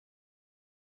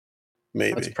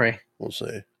Maybe. Let's pray. We'll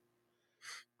see.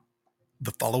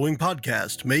 The following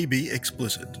podcast may be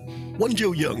explicit. One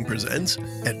Joe Young presents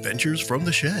Adventures from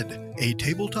the Shed, a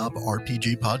tabletop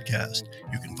RPG podcast.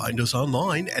 You can find us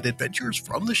online at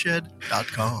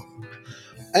adventuresfromtheshed.com.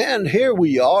 And here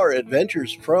we are,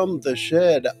 Adventures from the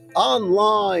Shed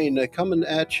online, coming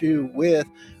at you with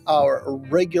our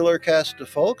regular cast of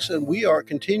folks, and we are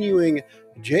continuing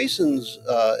Jason's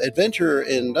adventure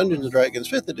in Dungeons &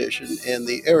 Dragons 5th edition in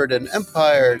the Eridan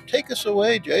Empire. Take us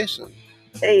away, Jason.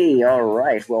 Hey, all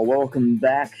right. Well, welcome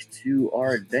back to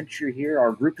our adventure here.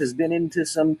 Our group has been into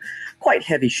some quite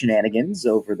heavy shenanigans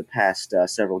over the past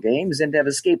several games and have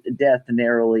escaped death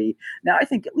narrowly, now I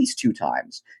think at least 2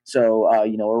 times. So,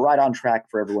 we're right on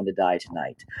track for everyone to die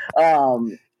tonight.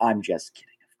 I'm just kidding,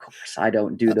 of course. I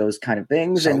don't do those kind of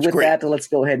things. Sounds and with great. that, let's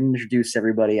go ahead and introduce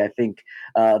everybody. I think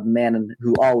the man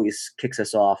who always kicks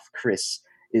us off, Chris,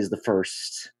 is the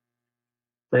first.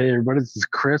 Hey, everybody, this is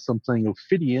Chris. I'm playing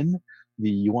Ophidian, the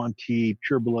Yuan-Ti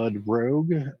pureblood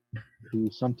rogue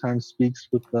who sometimes speaks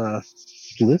with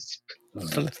lisp.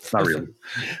 Not really.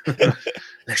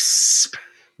 Lisp.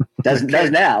 Does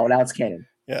now. Now it's canon.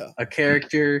 Yeah. A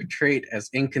character trait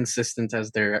as inconsistent as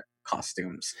their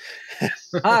costumes.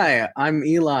 Hi, I'm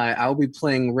Eli. I'll be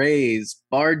playing Ray's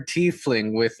Bard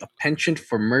Tiefling with a penchant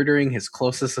for murdering his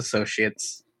closest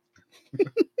associates.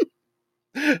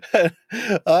 I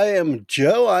am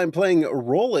Joe. I'm playing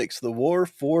Rolex, the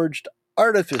War-Forged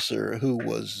Artificer who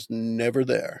was never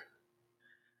there.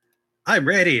 I'm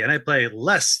Reddy, and I play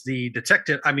Les, the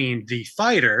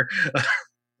fighter,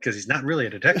 because he's not really a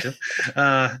detective,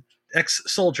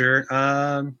 ex-soldier.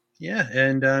 And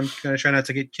I'm going to try not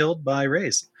to get killed by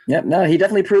Rays. Yep, no, he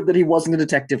definitely proved that he wasn't a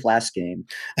detective last game.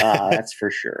 That's for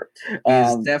sure.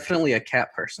 He's definitely a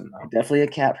cat person, though. Definitely a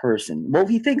cat person. Well,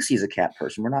 he thinks he's a cat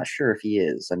person. We're not sure if he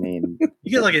is. I mean,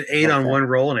 you get like an 8 on one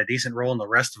roll and a decent roll on the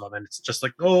rest of them, and it's just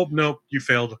like, oh, nope, you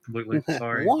failed completely.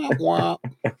 Sorry. Wah, wah.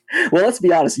 Well, let's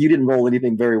be honest. You didn't roll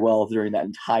anything very well during that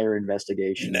entire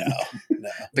investigation. No.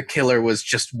 The killer was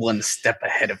just one step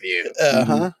ahead of you.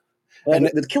 Uh-huh. Well,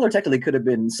 And the killer technically could have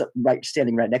been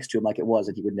standing right next to him like it was,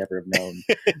 and he would never have known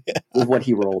with what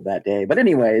he rolled that day. But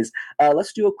anyways,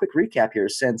 let's do a quick recap here.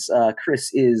 Since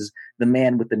Chris is the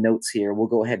man with the notes here, we'll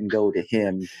go ahead and go to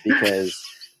him because...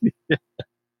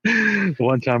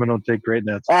 One time I don't take great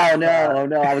notes. Oh no!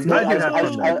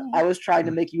 I was trying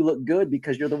to make you look good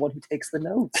because you're the one who takes the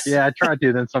notes. Yeah, I try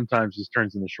to. Then sometimes just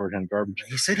turns into shorthand garbage.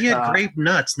 He said he had grape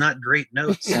nuts, not great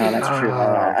notes. No, that's true.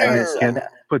 Can't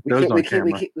put those on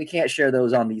camera. We can't share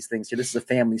those on these things here. This is a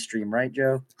family stream, right,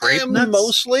 Joe? I am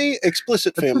mostly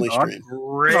explicit family stream.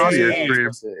 Great. Audio stream.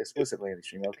 Explicit family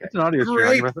stream. Okay. It's an audio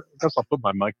stream. I guess I'll put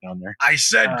my mic down there. I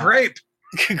said grape.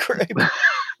 Great.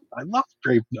 I love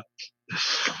grape nuts.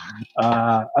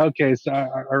 Okay, so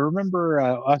I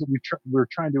remember we were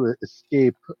trying to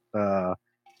escape.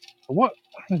 What?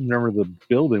 I don't remember the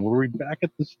building. Were we back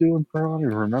at the Stew and Pearl? I don't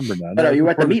even remember now. No, you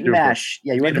were at the Meat and Mash.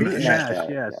 Yeah, you were at the Meat and Mash. Yes.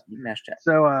 Yeah, Meat and Mash chat.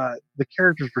 So the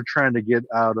characters were trying to get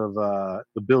out of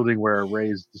the building where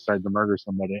Ray's decided to murder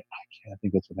somebody. I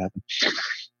think that's what happened.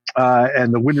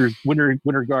 And the Winter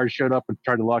Guard showed up and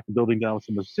tried to lock the building down with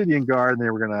some Obsidian Guard, and they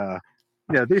were gonna.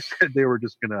 Yeah, they said they were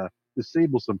just gonna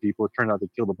disable some people. It turned out they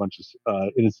killed a bunch of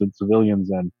innocent civilians,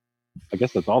 and I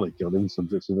guess that's all they killed, innocent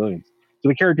civilians. So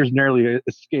the characters narrowly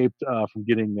escaped from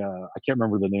getting, I can't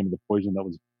remember the name of the poison that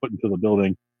was put into the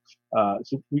building.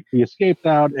 So we escaped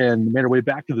out and made our way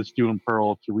back to the Stew and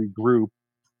Pearl to regroup,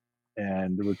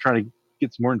 and we're trying to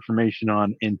get some more information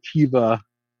on Antiva,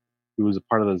 who was a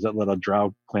part of the Zetleta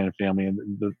Drow clan family, and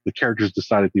the characters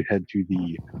decided to head to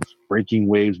the Breaking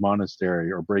Waves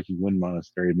Monastery, or Breaking Wind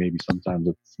Monastery, maybe sometimes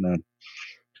it's known,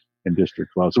 in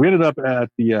District 12. So we ended up at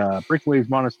the Breaking Waves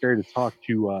Monastery to talk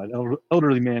to an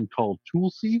elderly man called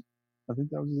Tulsi. I think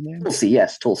that was his name. Tulsi,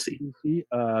 yes, Tulsi.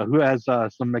 Who has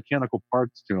some mechanical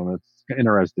parts to him. It's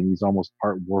interesting. He's almost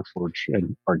part Warforged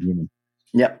and part human.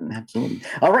 Yep, absolutely.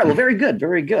 All right, well, very good,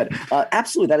 very good.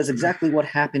 Absolutely, that is exactly what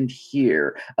happened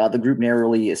here. The group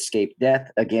narrowly escaped death,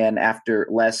 again, after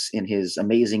Les, in his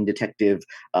amazing detective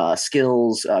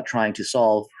skills, trying to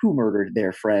solve who murdered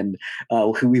their friend,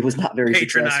 who he was not very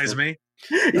Patronize successful. me.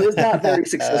 He was not very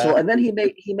successful. And then he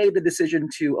made the decision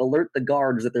to alert the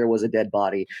guards that there was a dead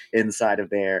body inside of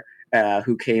there,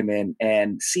 who came in,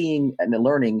 and seeing and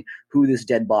learning who this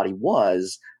dead body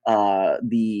was,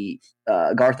 Garthak,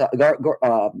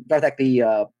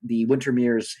 the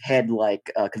Wintermere's head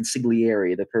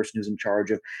consigliere, the person who's in charge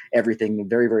of everything, a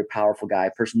very, very powerful guy,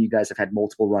 person you guys have had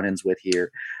multiple run-ins with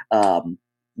here,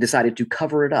 decided to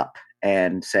cover it up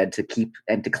and said to keep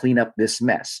and to clean up this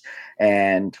mess.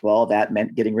 And well, that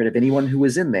meant getting rid of anyone who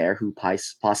was in there who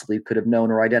possibly could have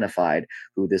known or identified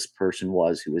who this person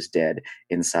was who was dead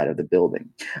inside of the building.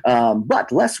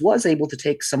 But Les was able to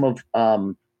take some of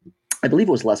I believe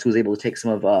it was Les who was able to take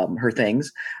some of her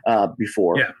things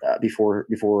before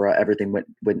everything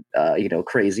went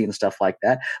crazy and stuff like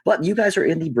that. But you guys are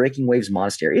in the Breaking Waves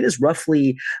Monastery. It is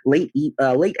roughly late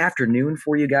afternoon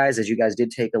for you guys, as you guys did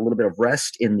take a little bit of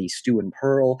rest in the Stew and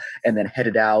Pearl, and then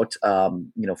headed out,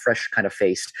 fresh kind of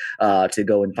faced to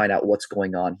go and find out what's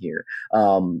going on here.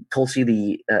 Tulsi,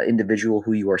 the individual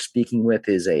who you are speaking with,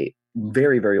 is a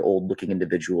very, very old looking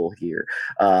individual here.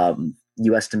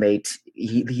 You estimate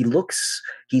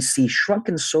he's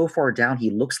shrunken so far down he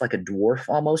looks like a dwarf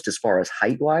almost as far as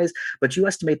height wise, but you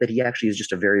estimate that he actually is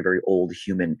just a very, very old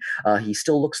human. He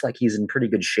still looks like he's in pretty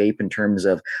good shape in terms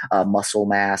of muscle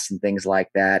mass and things like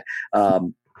that.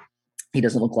 He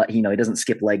doesn't look like, he doesn't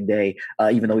skip leg day,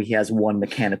 even though he has one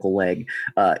mechanical leg.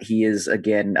 He is,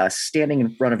 again, standing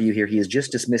in front of you here. He has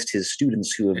just dismissed his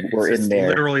students who were in there.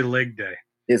 Literally leg day.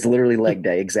 It's literally leg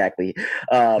day, exactly.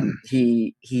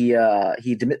 He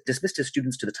dismissed his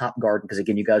students to the top garden because,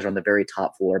 again, you guys are on the very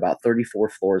top floor, about 34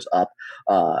 floors up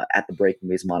at the Breaking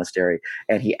Waves Monastery.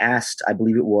 And he asked, I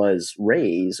believe it was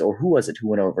Rays, or who was it who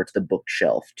went over to the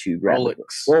bookshelf to grab the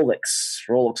book?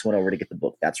 Rolex went over to get the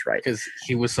book. That's right. Because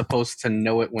he was supposed to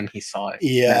know it when he saw it.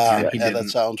 Yeah, that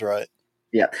sounds right.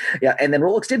 Yeah. And then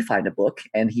Rolex did find a book,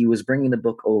 and he was bringing the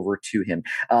book over to him.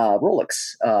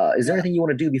 Rolex, is there anything you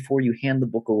want to do before you hand the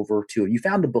book over to him? You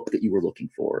found the book that you were looking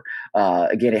for.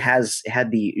 Again, it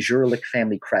had the Jurlik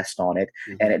family crest on it,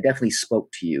 and it definitely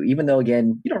spoke to you. Even though,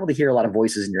 again, you don't really hear a lot of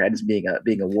voices in your head as being a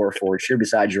warforged here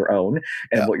besides your own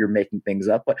and what you're making things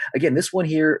up. But again, this one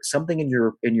here, something in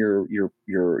your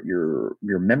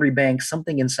memory bank,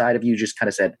 something inside of you just kind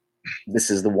of said, this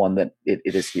is the one that it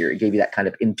is here. It gave you that kind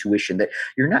of intuition that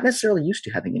you're not necessarily used to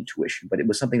having intuition, but it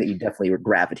was something that you definitely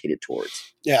gravitated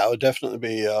towards. Yeah, it would definitely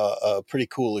be a pretty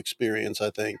cool experience, I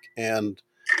think. And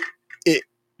it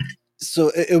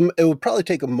would probably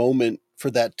take a moment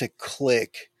for that to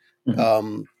click,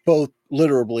 both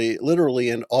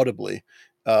literally and audibly.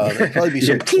 There'd probably be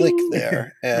some click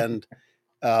there. And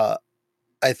I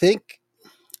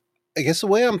guess the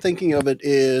way I'm thinking of it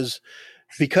is,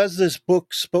 because this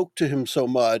book spoke to him so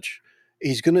much,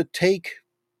 he's going to take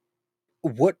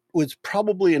what was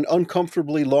probably an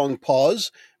uncomfortably long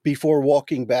pause before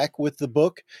walking back with the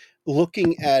book,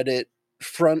 looking at it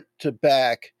front to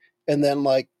back, and then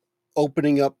like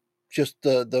opening up just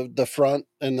the front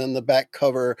and then the back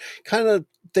cover, kind of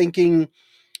thinking,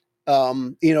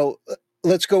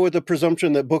 let's go with the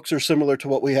presumption that books are similar to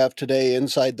what we have today.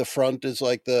 Inside the front is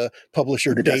like the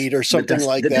publisher date or something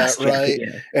like that, right?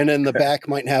 Yeah. And then the back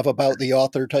might have about the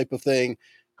author type of thing.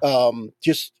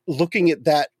 Just looking at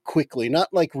that quickly, not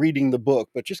like reading the book,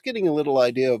 but just getting a little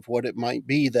idea of what it might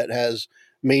be that has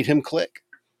made him click.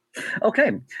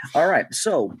 Okay. All right.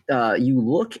 So you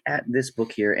look at this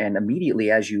book here, and immediately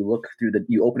as you look through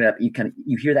you open it up,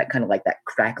 you hear that kind of like that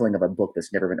crackling of a book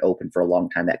that's never been opened for a long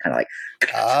time. That kind of like,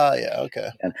 okay,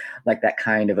 and like that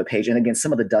kind of a page. And again,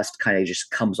 some of the dust kind of just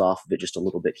comes off of it just a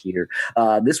little bit here.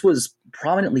 This was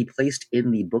prominently placed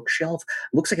in the bookshelf.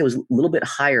 Looks like it was a little bit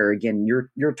higher. Again,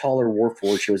 you're taller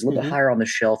Warforged. It was a little bit higher on the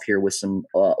shelf here with some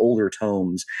older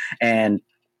tomes. And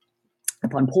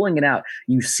upon pulling it out,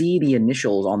 you see the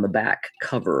initials on the back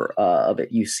cover of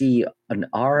it. You see an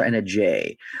R and a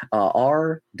J,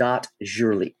 R.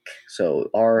 Jurlik.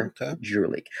 So R.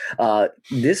 Jurlik.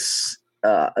 This,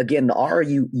 again, the R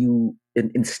you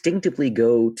instinctively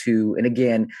go to, and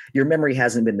again, your memory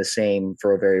hasn't been the same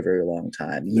for a very, very long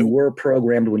time. You were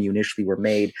programmed when you initially were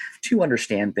made to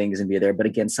understand things and be there. But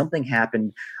again, something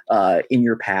happened in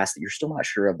your past that you're still not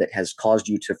sure of that has caused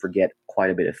you to forget quite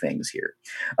a bit of things here.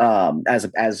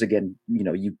 As again,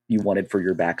 you wanted for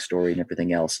your backstory and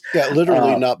everything else. Yeah,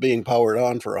 literally not being powered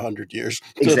on for 100 years.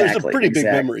 So there's a pretty big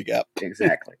memory gap.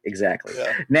 Exactly.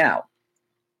 Yeah. Now,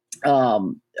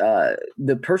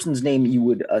 the person's name you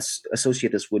would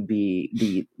associate this would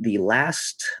be the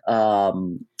last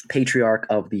patriarch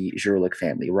of the Jurlik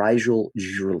family, Rigel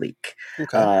Jurlik.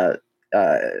 Okay.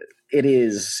 It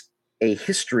is a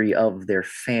history of their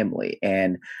family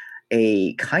and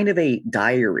a kind of a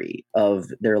diary of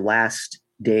their last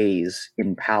days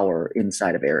in power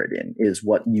inside of Eredin is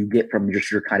what you get from just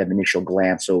your kind of initial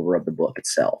glance over of the book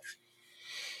itself.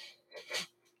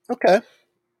 Okay.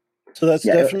 So that's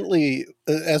definitely,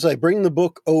 as I bring the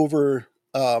book over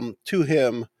to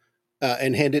him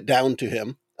and hand it down to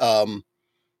him,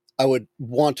 I would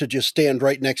want to just stand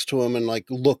right next to him and like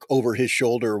look over his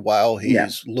shoulder while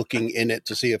he's looking in it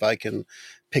to see if I can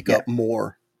pick Yeah. up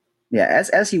more. Yeah,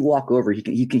 as you walk over,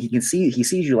 he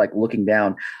sees you like looking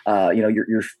down.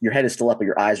 Your head is still up, but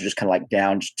your eyes are just kind of like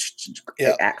down,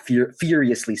 Yeah.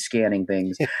 furiously scanning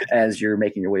things as you're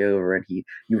making your way over. And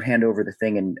you hand over the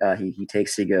thing, and he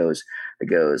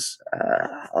goes,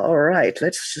 all right,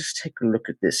 let's just take a look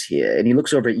at this here. And he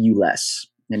looks over at you, Les,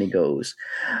 and he goes,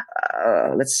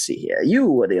 let's see here. You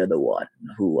were the other one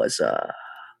who was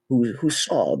who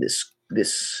saw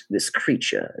this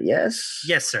creature, yes?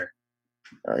 Yes, sir.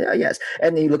 Yes.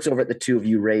 And then he looks over at the two of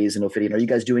you, Reyes and Ophidian. Are you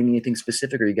guys doing anything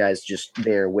specific, or are you guys just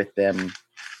there with them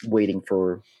waiting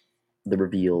for the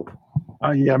reveal?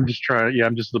 I'm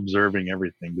just observing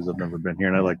everything because I've never been here,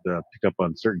 and I like to pick up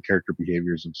on certain character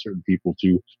behaviors of certain people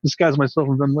to disguise myself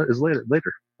and then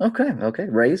later. Okay.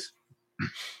 Reyes?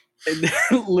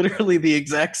 Literally the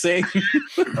exact same.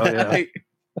 Oh, yeah.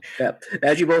 Yeah.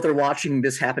 As you both are watching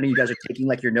this happening, you guys are taking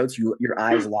like your notes. Your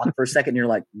eyes lock for a second, and you're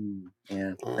like,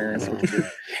 yeah. That's what you do.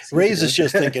 Ray's is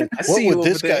just thinking, I what see you would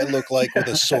this over guy there. look like with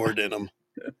a sword in him?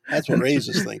 That's what Ray's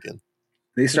is thinking.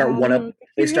 They start one up.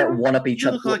 They start one up each You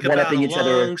other, look like one about upping a each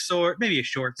other. long sword, maybe a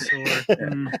short sword. Yeah.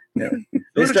 You They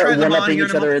wanna try start them one on upping here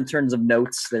each in a other in terms of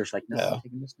notes. They're just like, no, Yeah. I'm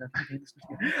taking this, no, I'm taking this.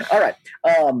 All right.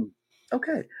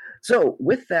 Okay. So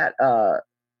with that,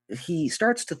 he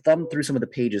starts to thumb through some of the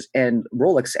pages, and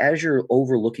Rolex, as you're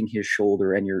overlooking his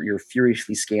shoulder and you're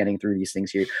furiously scanning through these things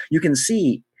here, you can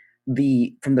see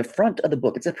from the front of the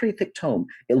book. It's a pretty thick tome.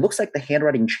 It looks like the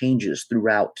handwriting changes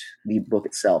throughout the book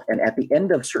itself, and at the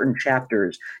end of certain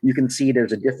chapters, you can see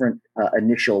there's a different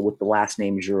initial with the last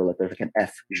name Zurlik. There's like an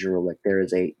F Zurlik. There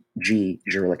is a G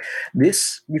Zurlik.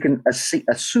 This you can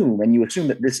assume, and you assume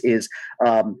that this is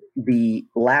the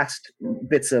last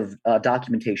bits of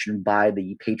documentation by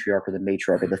the patriarch or the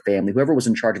matriarch of the family, whoever was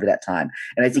in charge of it at that time.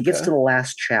 And as he gets Okay. to the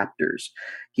last chapters,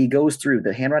 he goes through,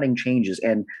 the handwriting changes,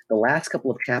 and the last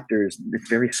couple of chapters, it's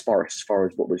very sparse as far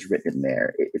as what was written in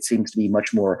there. It seems to be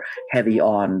much more heavy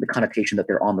on the connotation that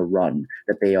they're on the run,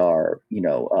 that they are,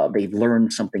 they've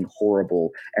learned something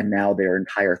horrible, and now their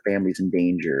entire family's in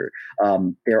danger.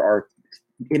 There are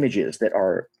images that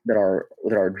are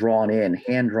drawn in,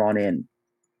 hand drawn in,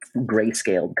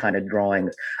 grayscale kind of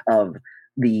drawings of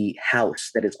the house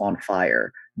that is on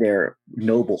fire, their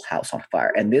noble house on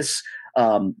fire. And this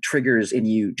triggers in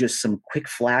you just some quick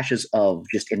flashes of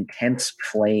just intense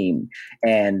flame.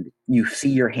 And you see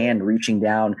your hand reaching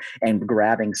down and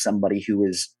grabbing somebody who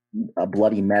is a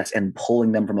bloody mess and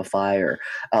pulling them from a fire.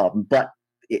 But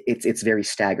it's very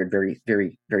staggered, very,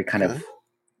 very, very kind of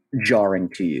jarring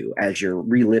to you as you're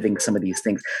reliving some of these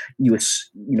things. You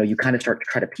kind of start to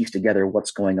try to piece together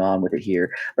what's going on with it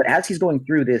here. But as he's going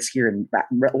through this here, and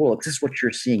this is what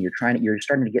you're seeing. You're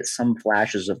starting to get some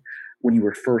flashes of when you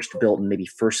were first built and maybe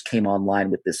first came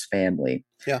online with this family.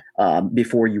 Yeah.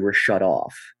 Before you were shut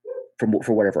off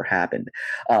for whatever happened.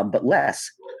 But Les,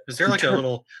 is there like a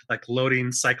little like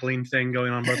loading cycling thing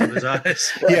going on both of his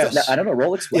eyes? Well, Yes. I don't know,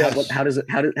 Rolex. Yes. How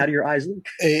do your eyes look?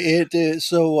 It is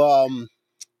so.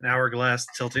 An hourglass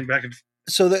tilting back and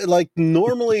So that, like,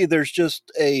 normally there's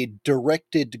just a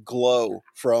directed glow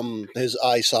from his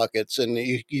eye sockets, and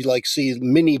you like see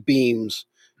mini beams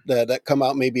that come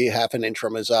out maybe half an inch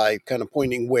from his eye, kind of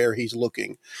pointing where he's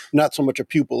looking. Not so much a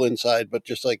pupil inside, but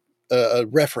just like a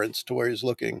reference to where he's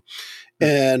looking.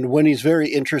 And when he's very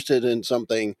interested in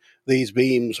something, these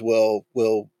beams will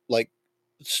like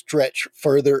stretch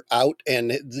further out,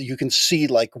 and you can see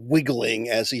like wiggling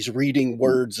as he's reading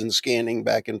words and scanning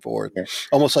back and forth,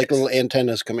 almost like little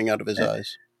antennas coming out of his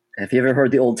eyes. Have you ever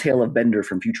heard the old tale of Bender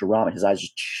from Futurama? His eyes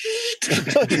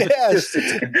just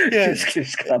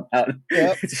come out.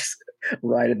 Yep. Just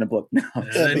right in the book. No. and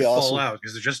That'd then be fall awesome. out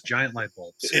because they're just giant light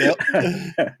bulbs. Yep.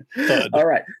 Thud. All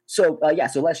right. So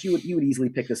so Les, you would easily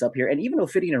pick this up here, and even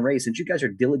Ophidian and Ray, since you guys are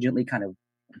diligently kind of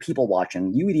people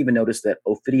watching, you would even notice that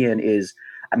Ophidian is.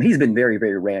 I mean, he's been very,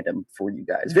 very random for you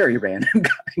guys. Very random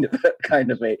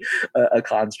kind of a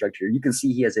construct here. You can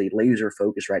see he has a laser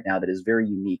focus right now that is very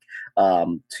unique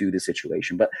to the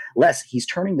situation. But Les, he's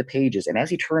turning the pages, and as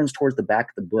he turns towards the back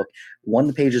of the book, one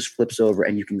of the pages flips over,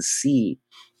 and you can see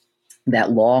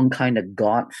that long, kind of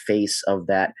gaunt face of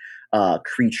that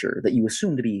creature that you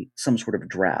assume to be some sort of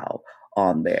drow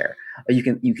on there. You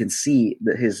can see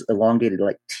his elongated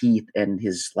like teeth and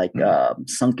his like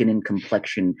sunken in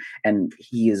complexion, and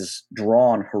he is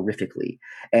drawn horrifically,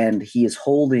 and he is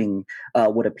holding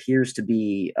what appears to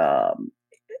be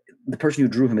the person who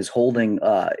drew him is holding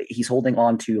he's holding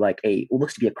on to like what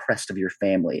looks to be a crest of your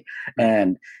family,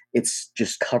 and it's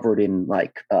just covered in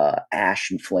like ash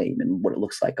and flame and what it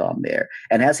looks like on there.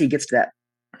 And as he gets to that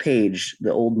page,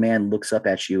 the old man looks up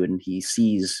at you and he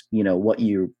sees what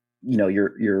you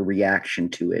your reaction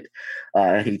to it.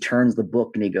 He turns the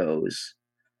book and he goes,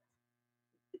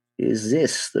 "Is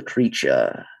this the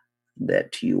creature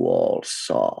that you all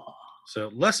saw?" So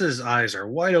Les's eyes are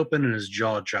wide open and his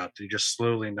jaw dropped. He just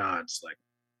slowly nods, like,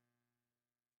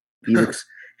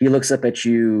 He looks up at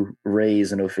you,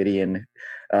 Rays and Ophidian,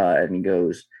 and he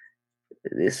goes,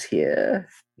 "This here."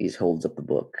 He holds up the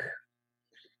book.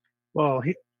 Well,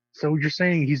 so you're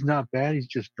saying he's not bad? He's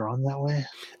just drawn that way?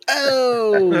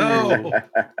 Oh,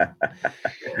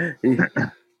 No.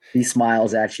 he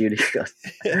smiles at you and he goes,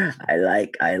 I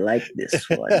like this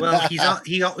one." Well,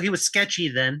 he was sketchy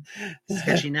then.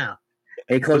 Sketchy now.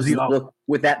 He closes he the al- book.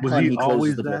 With that Was pun, he he closes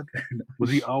always the that? book.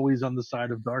 Was he always on the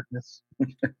side of darkness?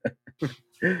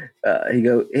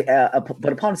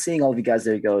 But upon seeing all of you guys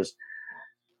there, he goes,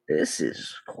 "This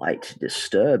is quite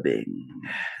disturbing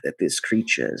that this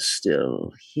creature is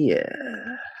still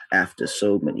here after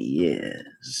so many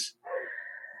years."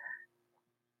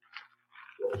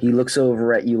 He looks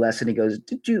over at you, Les, and he goes,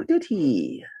 Did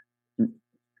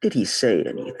he say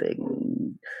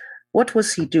anything? What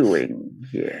was he doing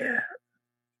here?"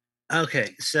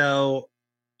 Okay, so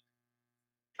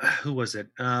who was it?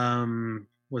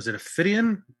 Was it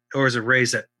Ophidian or was it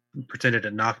Rays that pretended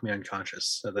to knock me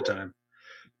unconscious at the time?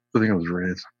 I think it was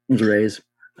Reyes. It was Rays.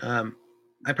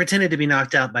 I pretended to be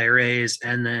knocked out by Rays,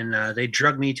 and then they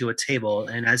drugged me to a table.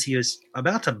 And as he was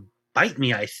about to bite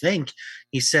me, I think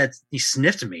he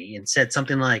sniffed me and said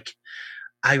something like,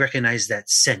 "I recognize that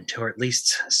scent, or at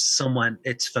least someone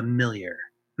it's familiar."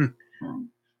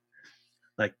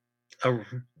 Like a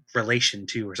relation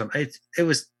to or something. It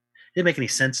didn't make any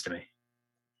sense to me.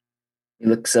 He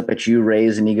looks up at you,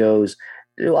 Rays, and he goes,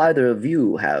 "Do either of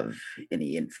you have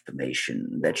any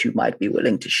information that you might be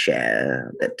willing to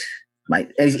share that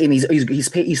might?" And he's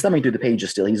thumbing through the pages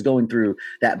still. He's going through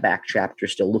that back chapter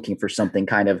still, looking for something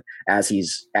kind of as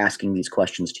he's asking these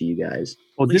questions to you guys.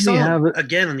 Well, We didn't saw he have him it?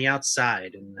 again on the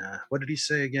outside, and what did he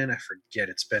say again? I forget.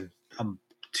 It's been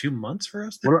 2 months for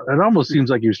us. Well, it almost seems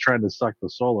like he was trying to suck the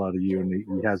soul out of you, and he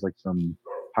has like some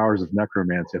powers of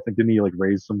necromancy. I think didn't he like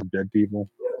raise some dead people?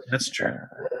 That's true.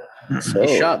 So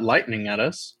He shot lightning at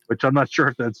us. Which I'm not sure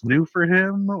if that's new for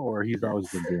him or he's always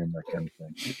been doing that kind of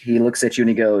thing. he looks at you and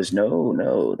he goes,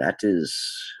 No, that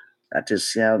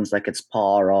just sounds like it's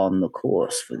par on the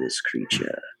course for this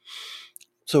creature."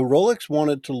 so Rolex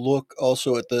wanted to look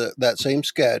also at that same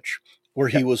sketch where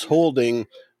he was holding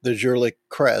the Jurlik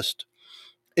crest.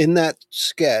 In that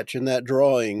sketch, in that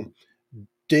drawing,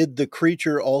 did the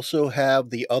creature also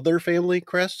have the other family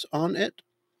crests on it?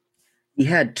 He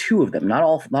had two of them, not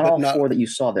all four that you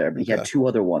saw there, but he had Okay. two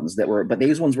other ones but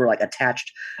these ones were like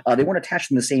attached. They weren't attached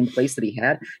in the same place that he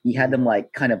had. He had them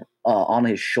like kind of on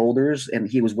his shoulders, and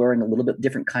he was wearing a little bit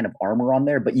different kind of armor on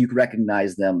there, but you could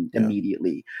recognize them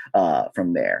immediately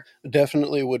from there.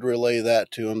 Definitely would relay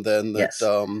that to him then, that Yes.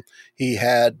 he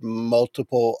had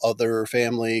multiple other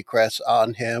family crests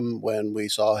on him when we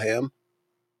saw him.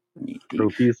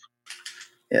 Trophies.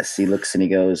 Yes, he looks and he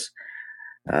goes,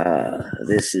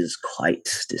 "This is quite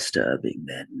disturbing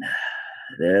then.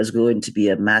 There's going to be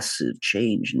a massive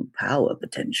change in power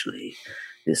potentially.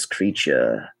 This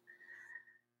creature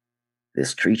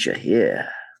here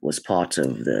was part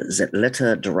of the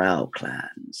Zetleta Drow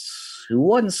clans, who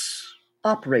once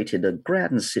operated a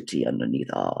grand city underneath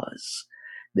ours.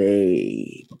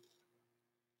 They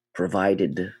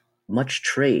provided much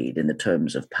trade in the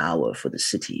terms of power for the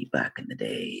city back in the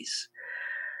days.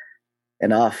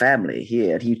 And our family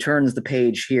here," and he turns the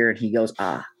page here and he goes,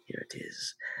 "Here it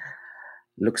is.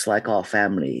 Looks like our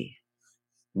family,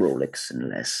 Rolex and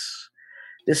Les,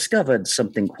 discovered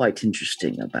something quite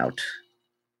interesting about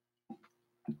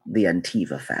the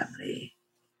Antiva family.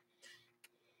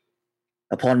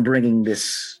 Upon bringing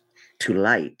this to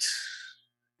light,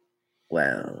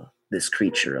 well, this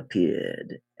creature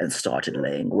appeared and started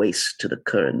laying waste to the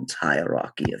current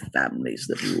hierarchy of families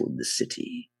that ruled the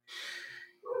city."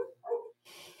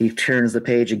 He turns the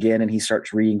page again and he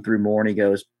starts reading through more and he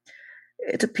goes,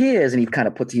 "It appears," and he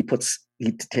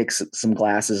takes some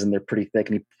glasses and they're pretty thick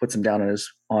and he puts them down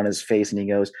on his face and he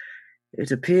goes,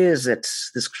 "It appears that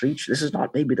this is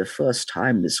not maybe the first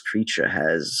time this creature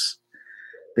has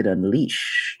been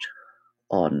unleashed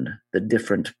on the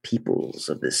different peoples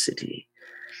of this city.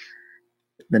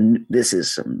 This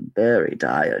is some very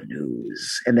dire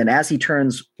news." And then as he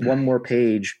turns one more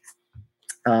page,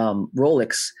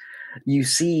 Rolex, you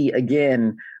see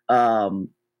again an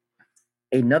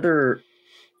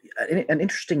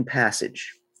interesting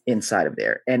passage inside of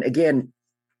there. And again,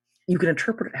 you can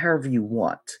interpret it however you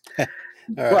want,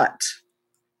 but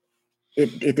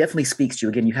it definitely speaks to you.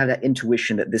 Again, you have that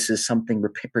intuition that this is something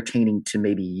pertaining to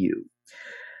maybe you.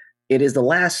 It is the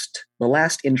last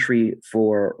entry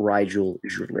for Rigel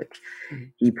Zhurlik.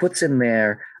 He puts in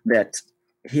there that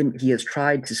he has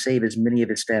tried to save as many of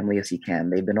his family as he can.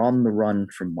 They've been on the run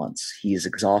for months. He's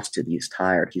exhausted. He's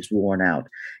tired. He's worn out.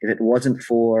 If it wasn't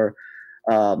for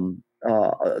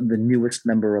the newest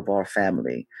member of our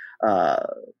family, one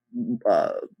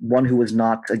who was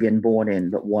not again born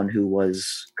in, but one who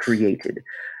was created,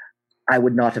 I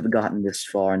would not have gotten this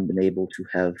far and been able to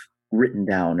have written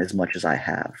down as much as I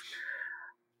have.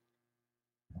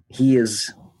 He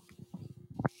is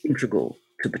integral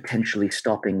to potentially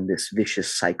stopping this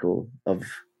vicious cycle of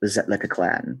the Zetleka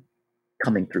clan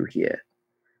coming through here.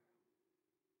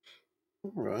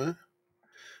 All right.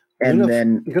 And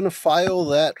then I'm going to file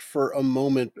that for a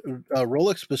moment.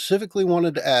 Rolex specifically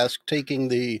wanted to ask,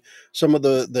 taking some of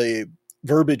the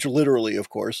verbiage literally, of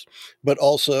course, but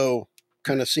also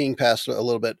kind of seeing past it a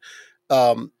little bit.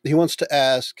 He wants to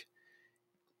ask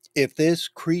if this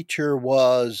creature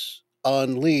was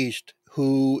unleashed,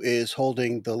 who is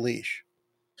holding the leash?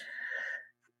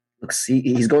 Look, see,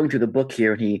 he's going through the book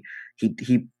here, and he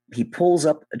pulls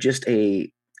up just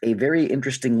a very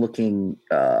interesting looking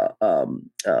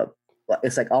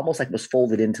it's like almost like it was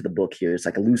folded into the book here. It's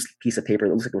like a loose piece of paper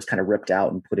that looks like it was kind of ripped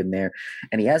out and put in there.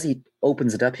 And as he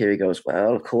opens it up here, he goes,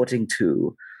 well, according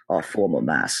to our former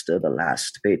master, the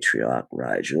last patriarch,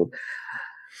 Rigel,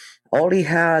 all he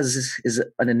has is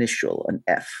an initial, an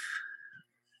F.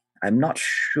 I'm not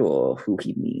sure who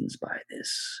he means by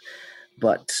this,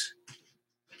 but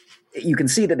you can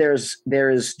see that there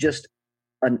is just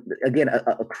a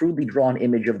crudely drawn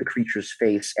image of the creature's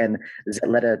face and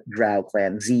Zetleta Drow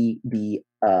clan,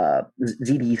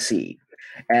 ZDC.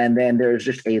 And then there's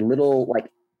just a little like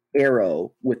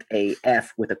arrow with a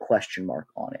F with a question mark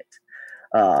on it.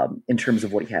 In terms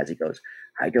of what he has, he goes,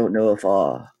 I don't know if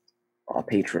our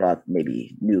patriarch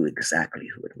maybe knew exactly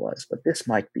who it was, but this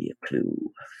might be a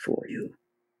clue for you.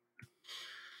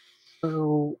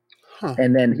 So,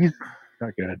 and then he's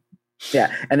not good.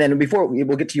 Yeah, and then before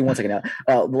we'll get to you one second now.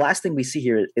 The last thing we see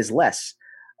here is Les.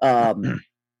 In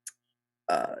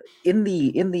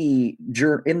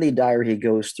the diary he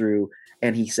goes through,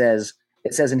 and he says,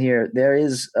 it says in here, there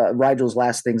is Rigel's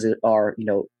last things that are,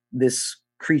 this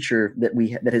creature that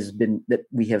we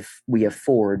have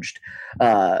forged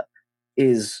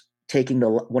is taking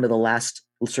one of the last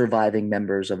surviving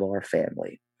members of our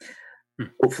family.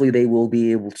 Hopefully they will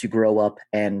be able to grow up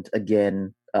and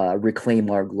again reclaim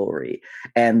our glory.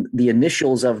 And the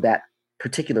initials of that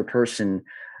particular person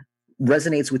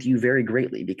resonates with you very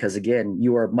greatly because, again,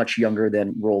 you are much younger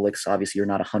than Rolex. Obviously, you're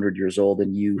not 100 years old,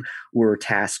 and you were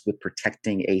tasked with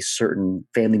protecting a certain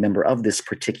family member of this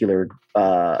particular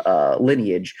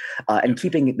lineage and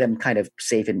keeping them kind of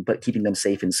safe, but keeping them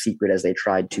safe in secret as they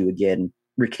tried to, again,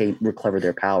 recover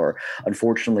their power.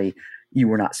 Unfortunately, you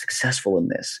were not successful in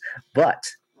this, but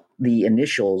the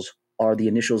initials are the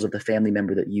initials of the family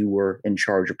member that you were in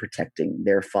charge of protecting,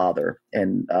 their father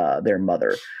and their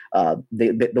mother.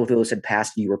 Both of those had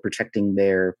passed. You were protecting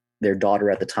their daughter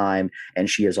at the time, and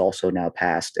she has also now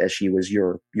passed as she was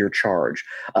your charge.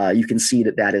 You can see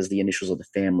that is the initials of the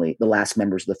family, the last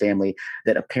members of the family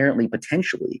that apparently,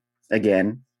 potentially,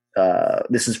 again,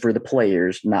 this is for the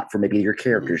players, not for maybe your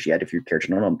characters yet, if your character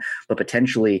don't know them, but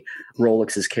potentially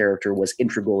Rolex's character was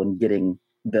integral in getting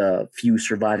the few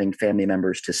surviving family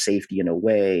members to safety in a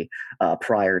way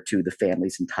prior to the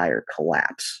family's entire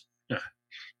collapse.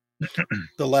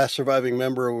 The last surviving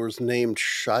member was named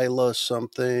Shyla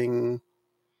something.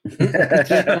 Yep,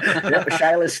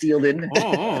 Shyla Steelden.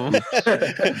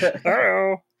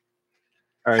 All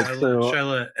right,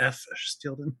 Shyla F.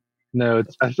 Steelden. No,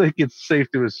 I think it's safe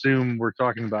to assume we're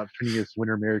talking about Phineas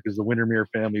Wintermere because the Wintermere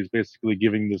family is basically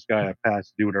giving this guy a pass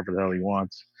to do whatever the hell he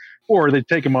wants. Or they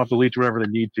take him off the leash whenever they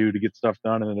need to get stuff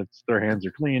done, and then their hands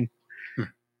are clean.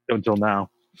 Until now.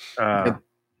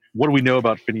 What do we know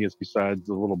about Phineas besides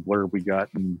the little blurb we got?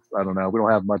 And I don't know. We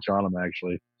don't have much on him,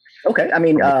 actually. Okay, I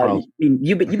mean,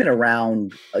 you've been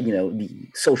around, the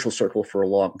social circle for a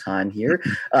long time here.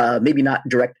 Maybe not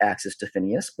direct access to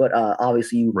Phineas, but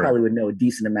obviously you probably would know a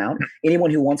decent amount.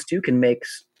 Anyone who wants to can make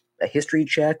a history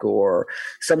check or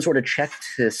some sort of check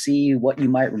to see what you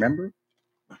might remember.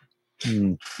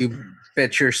 You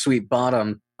bet your sweet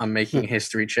bottom I'm making a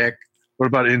history check. What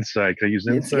about insight? Can I use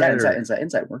insight? Yeah,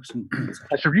 insight works.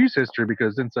 I should use history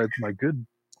because insight's my good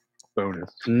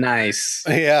bonus. Nice.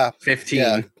 Yeah. 15.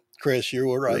 Yeah. Chris, you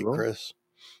were right, Chris.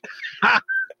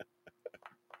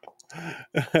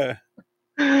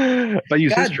 If I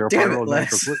use history, I'll probably roll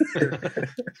natural.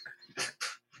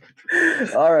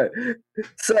 All right.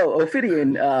 So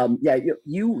Ophidian,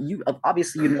 you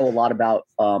obviously you know a lot about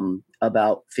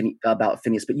about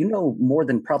Phineas, but you know more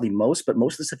than probably most. But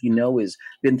most of the stuff you know is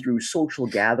been through social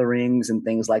gatherings and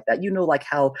things like that. You know, like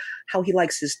how he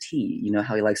likes his tea. You know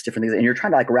how he likes different things, and you're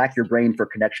trying to like rack your brain for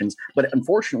connections. But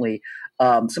unfortunately,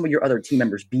 some of your other team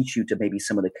members beat you to maybe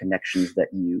some of the connections that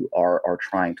you are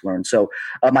trying to learn. So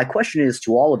my question is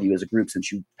to all of you as a group,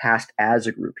 since you passed as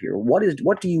a group here,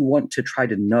 what do you want to try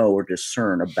to know or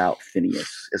discern about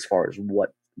Phineas as far as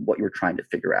what you're trying to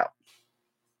figure out?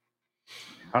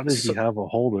 How does he have a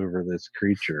hold over this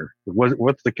creature?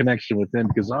 What's the connection with him?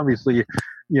 Because obviously,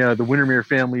 the Windermere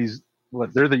families,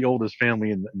 they're the oldest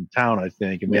family in town, I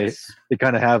think, and Yes. they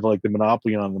kind of have like the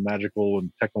monopoly on the magical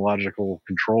and technological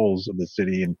controls of the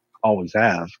city, and always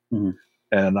have. Mm-hmm.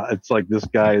 And it's like this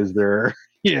guy is there,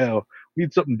 we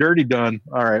need something dirty done.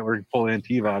 All right, we're gonna pull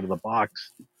Antiva out of the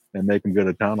box and make him go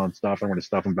to town on stuff. I'm going to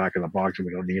stuff him back in the box, and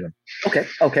we don't need him. Okay.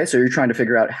 So you're trying to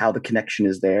figure out how the connection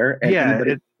is there.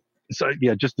 And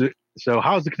So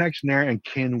how's the connection there, and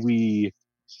can we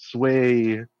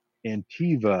sway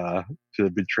Antiva to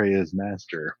betray his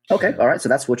master? Okay, all right. So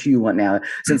that's what you want now.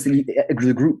 Since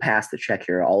the group passed the check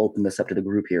here, I'll open this up to the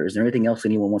group here. Is there anything else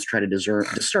anyone wants to try to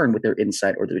discern with their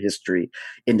insight or their history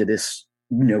into this,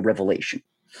 revelation?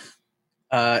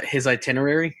 His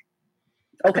itinerary.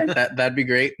 Okay, that'd be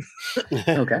great.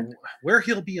 Okay, where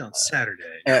he'll be on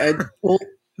Saturday. Well,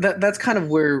 that's kind of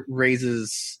where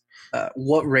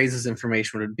what Ray's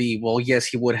information would be. Well, yes,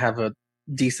 he would have a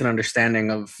decent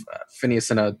understanding of Phineas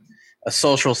in a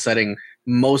social setting.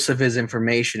 Most of his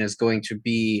information is going to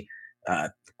be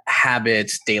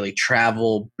habits, daily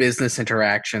travel, business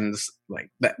interactions.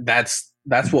 Like that's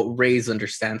what Ray's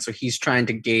understands. So he's trying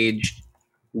to gauge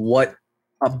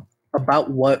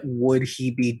about what would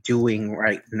he be doing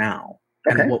right now,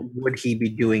 okay, and what would he be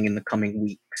doing in the coming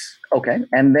weeks. Okay,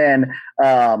 and then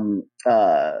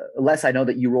Les, I know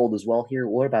that you rolled as well here.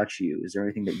 What about you? Is there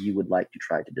anything that you would like to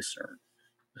try to discern?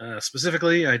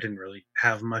 Specifically, I didn't really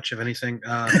have much of anything.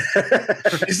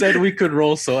 You said we could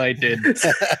roll, so I did. You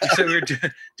said we were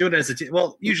doing it as a team.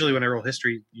 Well, usually when I roll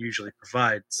history, you usually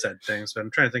provide said things, but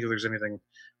I'm trying to think if there's anything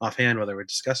offhand while they were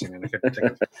discussing it. I couldn't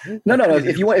think of. No.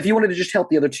 If you wanted to just help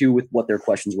the other two with what their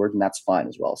questions were, then that's fine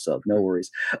as well. So no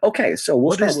worries. Okay, so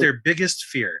what is their biggest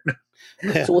fear?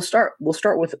 So we'll start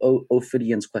with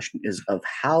Ophidion's question is of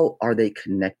how are they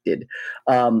connected?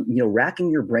 Racking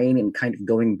your brain and kind of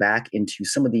going back into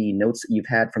some of the notes that you've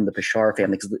had from the Pashar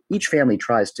family, because each family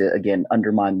tries to again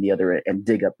undermine the other and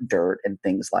dig up dirt and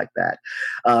things like that.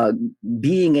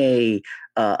 Being a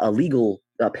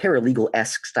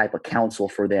paralegal-esque type of counsel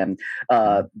for them,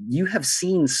 you have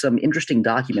seen some interesting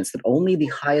documents that only the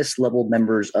highest level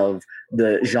members of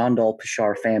the Jandal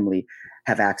Pashar family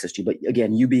have access to. But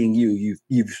again, you being you've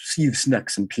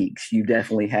snuck some peeks. You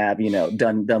definitely have,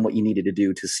 done what you needed to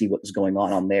do to see what was going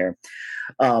on there.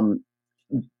 Have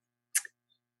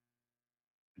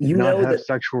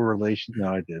sexual relations. No,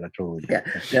 I did. I totally did.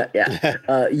 Yeah.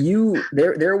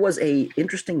 There was a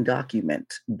interesting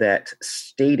document that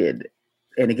stated,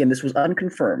 and again, this was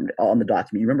unconfirmed on the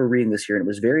document. You remember reading this here, and it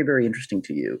was very, very interesting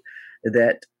to you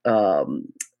that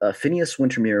Phineas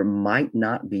Windermere might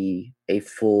not be a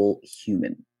full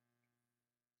human.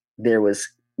 There was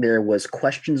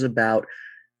questions about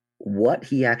what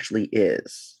he actually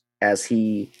is, as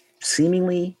he's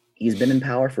been in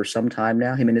power for some time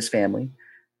now, him and his family.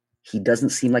 He doesn't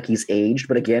seem like he's aged,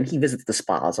 but again, he visits the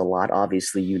spas a lot.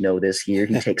 Obviously, you know this here.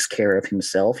 He takes care of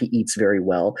himself. He eats very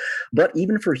well. But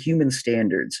even for human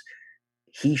standards,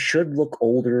 he should look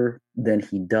older than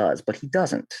he does, but he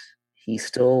doesn't. He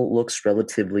still looks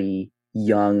relatively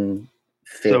young,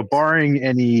 fit. So barring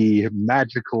any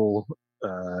magical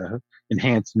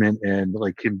enhancement and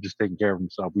like him just taking care of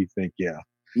himself, we think, he's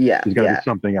got to be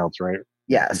something else, right?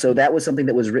 Yeah, so that was something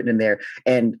that was written in there.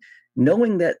 And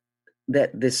knowing that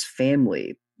this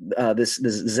family, this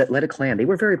Zetleta clan, they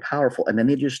were very powerful, and then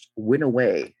they just went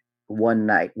away one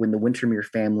night when the Windermere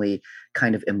family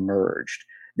kind of emerged.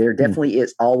 There definitely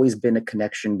is always been a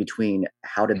connection between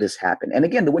how did this happen. And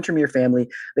again, the Windermere family,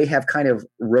 they have kind of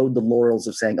rode the laurels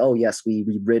of saying, oh yes, we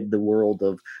rid the world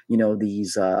of,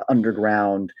 these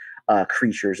underground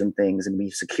creatures and things, and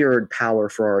we've secured power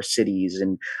for our cities,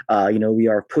 and we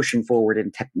are pushing forward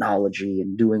in technology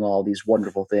and doing all these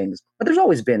wonderful things. But there's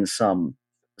always been some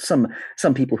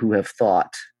people who have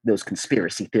thought, those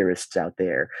conspiracy theorists out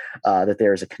there, that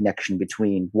there is a connection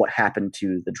between what happened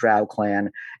to the Drow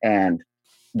clan and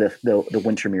the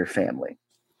Windermere family.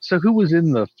 So who was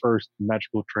in the first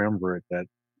magical triumvirate that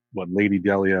Lady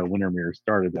Delia Windermere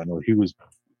started? I know who was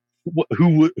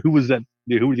that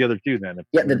Who were the other two then?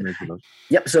 Yeah,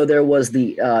 yep. So there was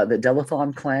the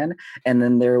Delathon clan, and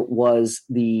then there was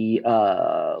the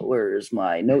where's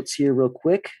my notes here, real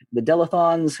quick? The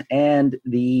Delathons and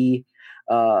the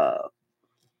no,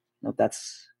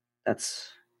 that's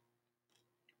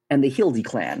and the Hildy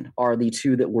clan are the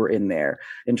two that were in there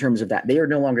in terms of that. They are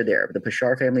no longer there. The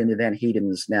Pashar family and the Van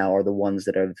Haydens now are the ones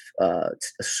that have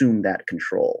assumed that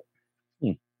control.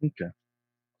 Okay.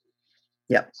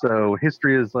 Yeah. So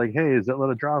history is like, hey,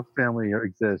 Zetletta Droth family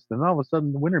exist? And all of a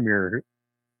sudden, the Wintermere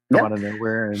come out of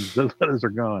nowhere, and those letters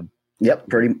are gone. Yep,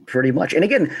 pretty much. And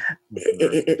again,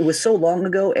 it was so long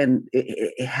ago, and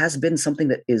it has been something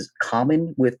that is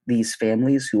common with these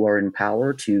families who are in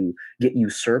power to get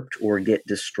usurped or get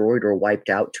destroyed or wiped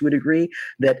out to a degree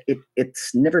that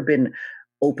it's never been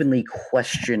openly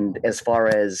questioned as far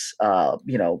as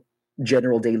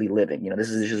general daily living. This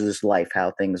is just life,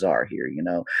 how things are here.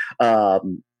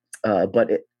 But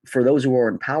for those who are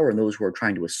in power and those who are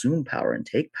trying to assume power and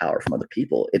take power from other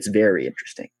people, it's very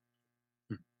interesting.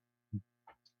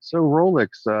 So Rolex,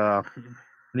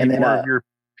 any And then, more of your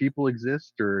people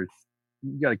exist, or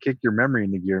you got to kick your memory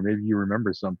into gear? Maybe you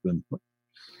remember something.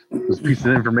 This piece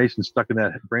of information stuck in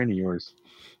that brain of yours.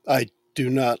 I do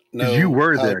not know. You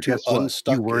were how there. to Guess what?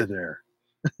 unstuck You were it. there.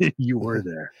 You were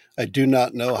there. I do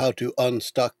not know how to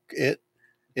unstuck it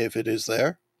if it is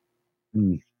there.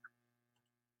 Do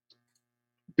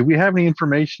we have any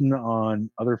information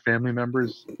on other family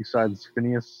members besides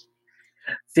Phineas?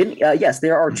 Yes,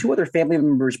 there are two other family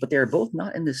members, but they are both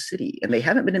not in the city, and they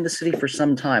haven't been in the city for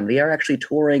some time. They are actually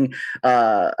touring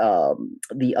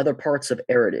the other parts of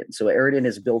Eridan. So Eridan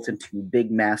is built into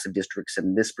big, massive districts,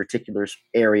 and this particular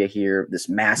area here, this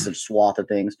massive swath of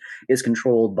things, is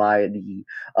controlled by the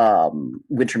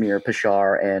Wintermere,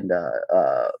 Pashar, and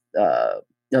the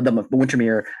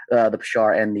Wintermere, the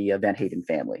Pashar, and the Van Hayden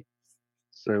family.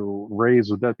 So, Rays,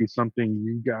 would that be something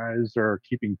you guys are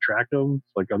keeping track of,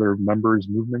 like other members'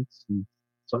 movements and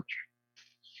such?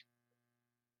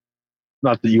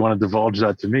 Not that you want to divulge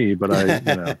that to me, but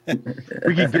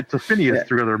we can get to Phineas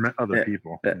through other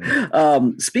people.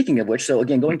 Speaking of which, so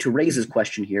again, going to Rays'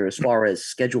 question here, as far as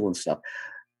schedule and stuff,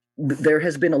 there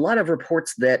has been a lot of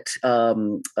reports that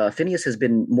Phineas has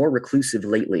been more reclusive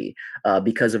lately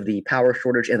because of the power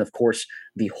shortage and, of course,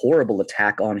 the horrible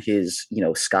attack on his,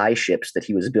 sky ships that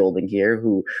he was building here.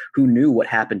 Who knew what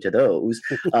happened to those?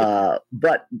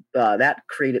 But that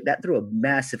threw a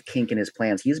massive kink in his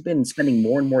plans. He's been spending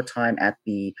more and more time at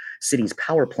the city's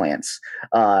power plants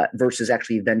versus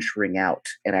actually venturing out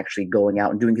and actually going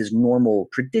out and doing his normal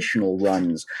traditional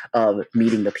runs of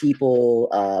meeting the people,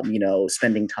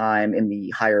 spending time in the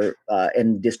higher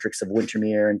end districts of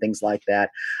Wintermere and things like that.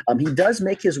 He does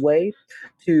make his way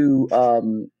to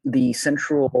the central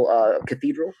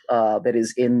cathedral that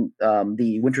is in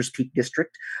the Winters Peak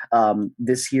district.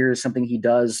 This here is something he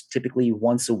does typically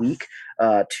once a week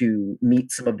to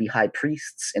meet some of the high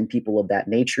priests and people of that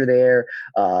nature there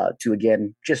to,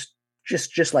 again, just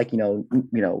like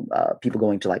people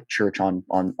going to like church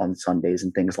on Sundays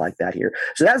and things like that here.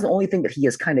 So that's the only thing that he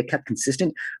has kind of kept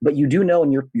consistent. But you do know,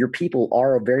 and your people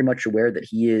are very much aware that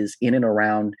he is in and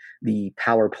around the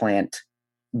power plant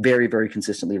very, very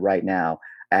consistently right now.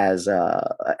 As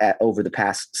over the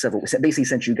past several, basically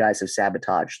since you guys have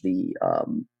sabotaged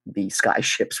the sky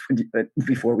ships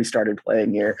before we started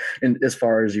playing here, and as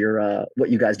far as your what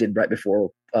you guys did right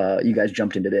before you guys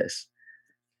jumped into this.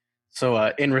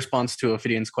 So, in response to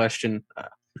Ophidian's question,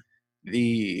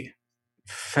 the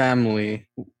family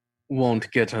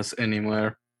won't get us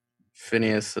anywhere.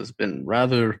 Phineas has been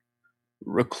rather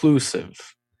reclusive,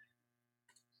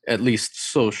 at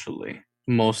least socially.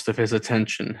 Most of his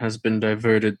attention has been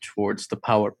diverted towards the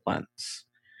power plants.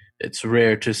 It's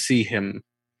rare to see him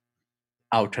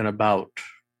out and about,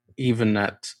 even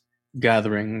at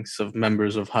gatherings of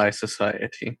members of high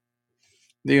society.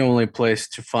 The only place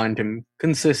to find him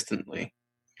consistently,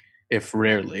 if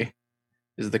rarely,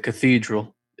 is the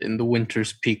cathedral in the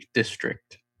Winters Peak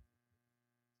district.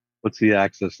 What's the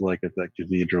access like at that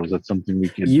cathedral? Is that something we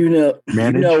can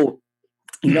manage?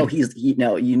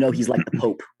 He's like the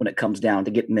Pope when it comes down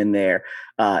to getting in there.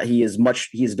 He is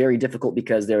very difficult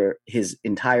because his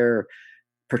entire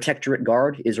protectorate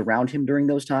guard is around him during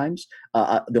those times.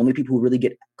 The only people who really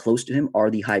get close to him are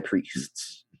the high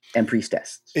priests and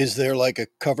priestesses. Is there like a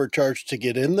cover charge to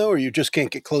get in though, or you just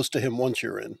can't get close to him once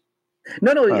you're in?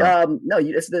 No.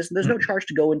 There's no charge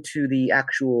to go into the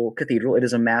actual cathedral. It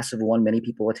is a massive one. Many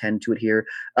people attend to it here.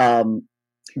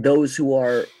 Those who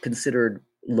are considered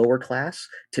lower class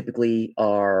typically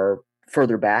are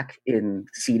further back in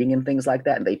seating and things like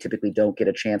that, and they typically don't get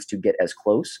a chance to get as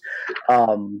close.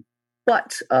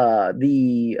 But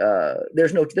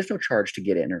there's no charge to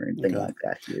get in or anything like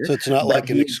that here. So it's not But like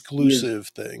an exclusive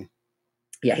thing.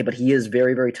 Yeah, but he is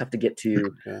very, very tough to get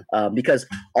to because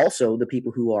also the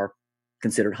people who are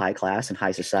considered high class and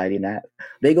high society and that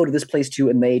they go to this place too,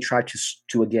 and they try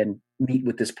to again meet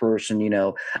with this person,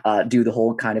 do the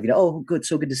whole kind of, oh, good,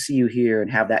 so good to see you here,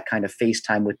 and have that kind of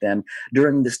FaceTime with them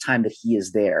during this time that he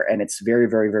is there. And it's very,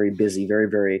 very, very busy, very,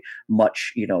 very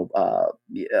much,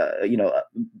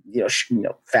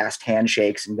 fast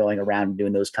handshakes and going around and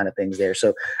doing those kind of things there.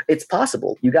 So it's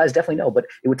possible. You guys definitely know, but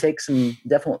it would take some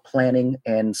definite planning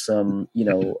and some,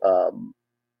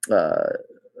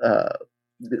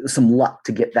 some luck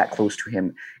to get that close to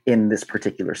him in this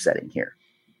particular setting here.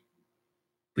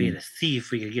 If we had a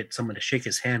thief, we could get someone to shake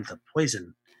his hand with a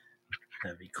poison.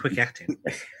 That'd be quick acting.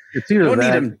 It's either We don't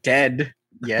that, need him dead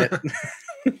yet.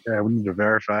 yeah, we need to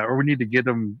verify, or we need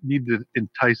to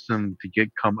entice him to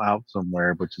come out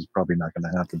somewhere, which is probably not going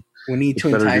to happen. We need It's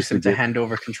to better entice just him to to get- hand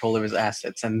over control of his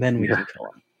assets, and then we can kill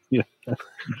him. Yeah.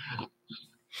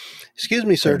 Excuse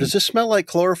me, sir. Does this smell like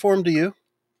chloroform to you?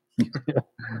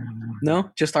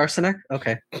 No, just arsenic.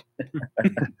 Okay.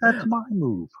 That's my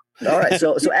move. All right.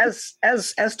 So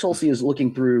as Tulsi is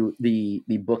looking through the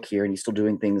book here, and he's still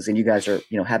doing things, and you guys are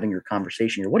having your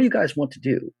conversation here. What do you guys want to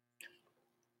do?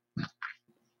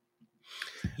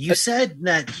 You said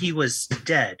that he was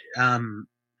dead,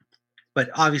 but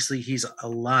obviously he's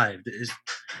alive.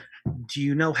 Do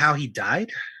you know how he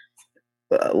died?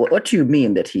 What do you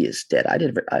mean that he is dead?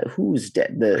 Who's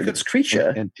dead? This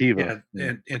creature. Antiva.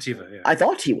 Antiva. Yeah. I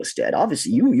thought he was dead.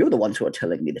 Obviously, you're the ones who are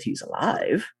telling me that he's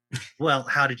alive. Well,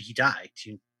 how did he die?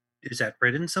 Is that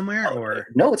written somewhere, or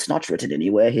No, it's not written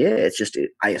anywhere here. It's just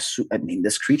I assume. I mean,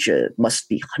 this creature must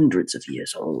be hundreds of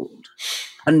years old,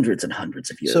 hundreds and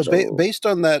hundreds of years old. Based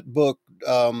on that book,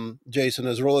 Jason,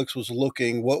 as Rolex was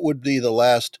looking, what would be the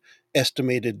last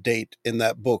estimated date in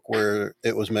that book where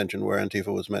it was mentioned, where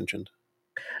Antifa was mentioned?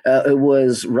 It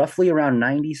was roughly around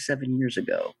 97 years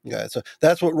ago. Yeah, so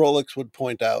that's what Rolex would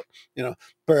point out.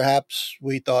 Perhaps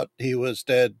we thought he was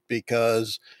dead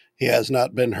because he has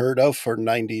not been heard of for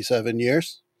 97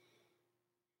 years.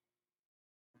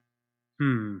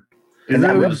 And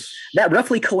that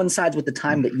roughly coincides with the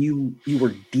time that you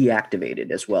were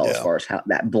deactivated as well, as far as how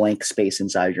that blank space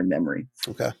inside your memory.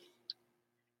 Okay.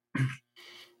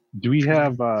 Do we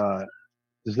have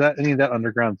is that any of that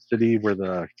underground city where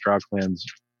the Drow clans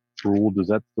ruled? Does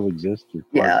that still exist?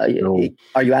 Yeah.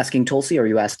 Are you asking Tulsi, or are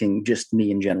you asking just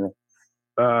me in general?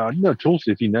 No,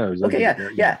 Tulsi, if he knows. Okay,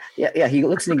 yeah. He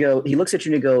looks at you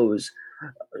and he goes,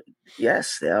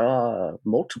 yes, there are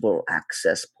multiple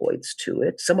access points to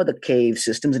it. Some of the cave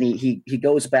systems, and he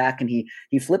goes back and he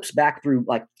flips back through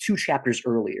like 2 chapters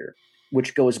earlier,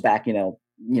 which goes back,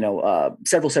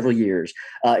 several years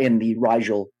in the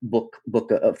Rigel book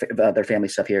of their family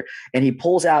stuff here, and he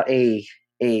pulls out he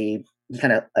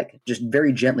kind of like just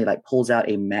very gently like pulls out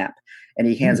a map, and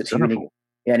he hands it to you,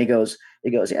 and he goes,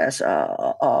 yes,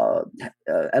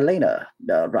 Elena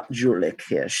Julik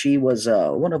here. She was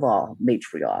one of our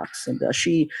matriarchs, and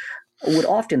she would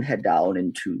often head down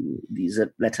into these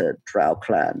Letter Drow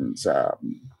clans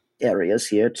areas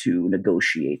here to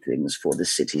negotiate things for the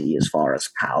city as far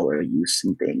as power use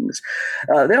and things.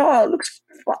 There are looks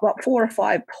about 4 or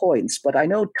 5 points, but I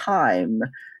know time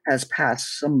has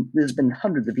passed. There's been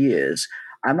hundreds of years.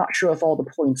 I'm not sure if all the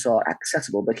points are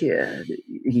accessible, but here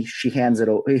he hands it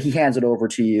over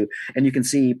to you, and you can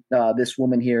see this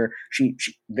woman here. She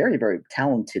very, very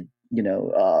talented,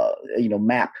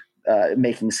 map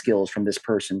making skills from this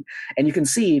person, and you can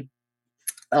see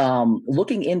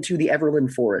looking into the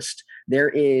Everland Forest, there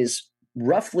is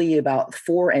roughly about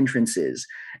 4 entrances.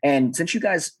 And since you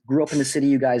guys grew up in the city,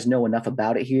 you guys know enough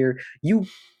about it here. You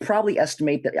probably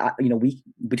estimate that,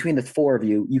 between the 4 of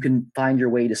you, you can find your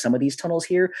way to some of these tunnels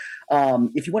here.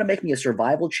 If you want to make me a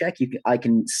survival check, I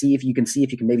can see if you can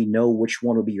maybe know which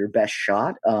one will be your best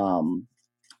shot,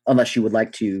 unless you would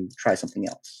like to try something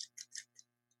else.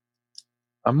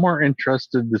 I'm more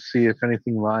interested to see if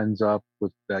anything lines up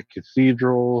with that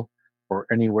cathedral or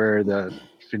anywhere that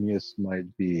Phineas might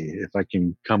be. If I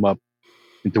can come up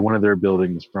into one of their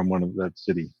buildings from one of that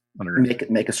city.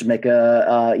 Make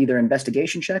a either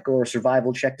investigation check or a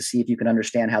survival check to see if you can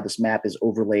understand how this map is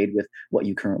overlaid with what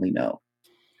you currently know.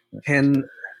 Can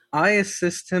I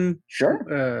assist him?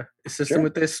 Sure. Him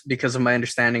with this because of my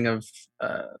understanding of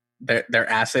their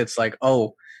assets. Like,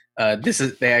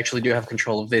 they actually do have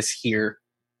control of this here.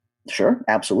 Sure,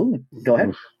 absolutely. Go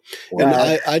ahead. And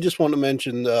I just want to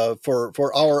mention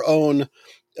for our own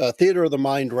theater of the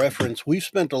mind reference, we've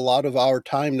spent a lot of our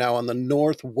time now on the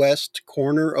northwest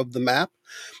corner of the map.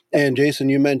 And Jason,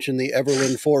 you mentioned the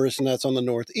Everland Forest, and that's on the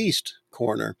northeast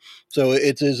corner. So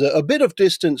it is a bit of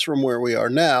distance from where we are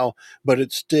now, but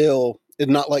it's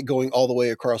not like going all the way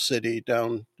across city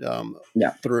down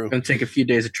through. Going to take a few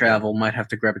days of travel. Might have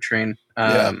to grab a train.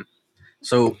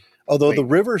 So, although the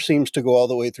river seems to go all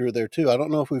the way through there too. I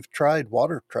don't know if we've tried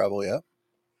water travel yet.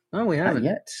 Oh, we haven't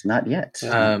Not yet.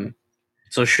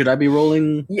 So should I be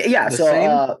rolling? Yeah. So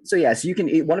you can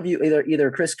one of you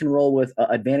either Chris can roll with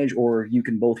advantage, or you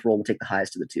can both roll and take the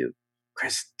highest of the two.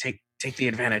 Chris, take the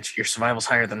advantage. Your survival's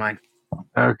higher than mine.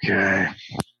 Okay.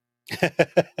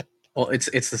 Well, it's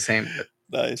the same.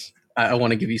 Nice. I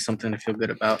want to give you something to feel good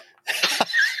about.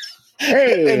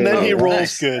 Hey, and then he rolls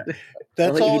nice. Good.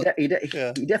 That's all. He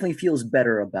definitely feels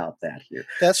better about that here.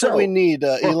 That's what we need,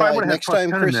 Eli. Next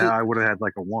time, Chris, I would have had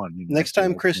like a 1. Next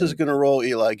time, Chris is going to roll,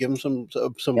 Eli. Give him some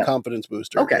confidence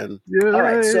booster. Okay. All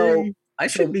right. So I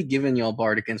should be giving y'all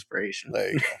bardic inspiration.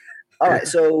 There you go. All right.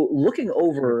 So looking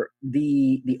over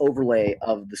the overlay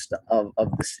of the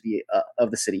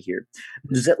city here,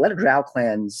 Zleta Drow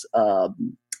Clan's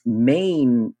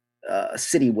main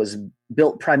city was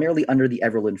built primarily under the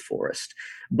Everland Forest,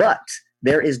 but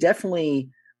there is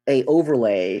definitely a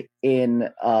overlay in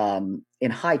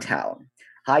Hightown.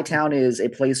 Hightown is a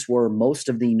place where most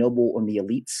of the noble and the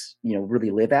elites,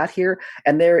 really live at here.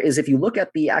 And there is, if you look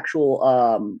at the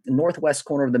actual northwest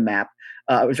corner of the map,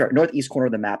 northeast corner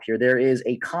of the map here, there is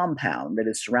a compound that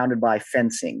is surrounded by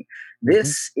fencing.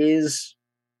 This is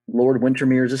Lord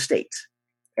Wintermere's estate.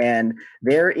 And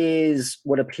there is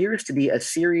what appears to be a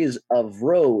series of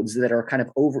roads that are kind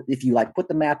of over. If you put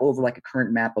the map over like a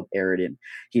current map of Eridan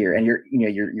here, and you're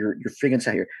figuring this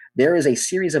out here, there is a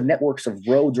series of networks of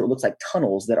roads, or it looks like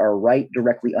tunnels, that are right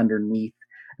directly underneath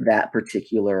that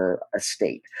particular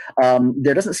estate.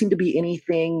 There doesn't seem to be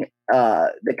anything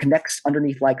that connects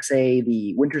underneath, like, say,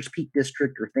 the Winters Peak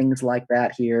district or things like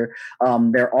that here.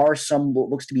 There are some what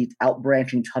looks to be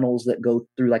outbranching tunnels that go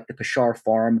through like the Peshar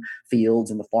farm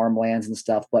fields and the farmlands and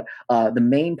stuff. But the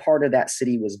main part of that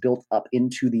city was built up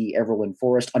into the Everland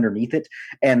Forest underneath it.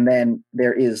 And then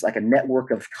there is like a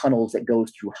network of tunnels that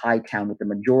goes through Hightown, with the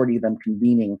majority of them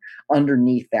convening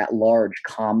underneath that large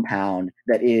compound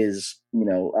that is,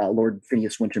 Lord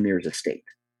Phineas Wintermere's estate.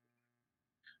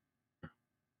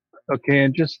 Okay,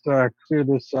 and just clear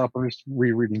this up, I'm just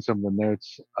rereading some of the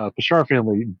notes. Peshar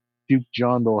family, Duke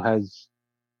Jondal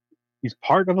he's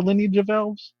part of a lineage of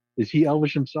elves? Is he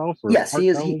elvish himself? Or yes, he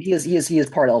is. He is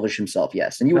part elvish himself.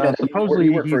 Yes, and you would know that supposedly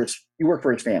you work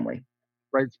for his family,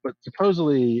 right? But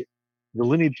supposedly the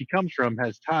lineage he comes from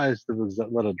has ties to the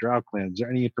Zleta Drow clan. Is there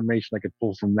any information I could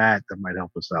pull from that might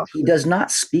help us out? He does not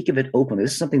speak of it openly.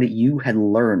 This is something that you had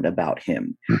learned about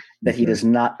him, that he does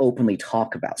not openly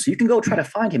talk about. So you can go try to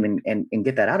find him and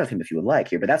get that out of him if you would like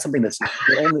here. But that's something that's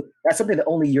something that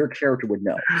only your character would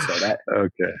know. So that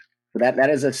okay. That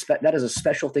is a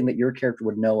special thing that your character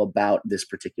would know about this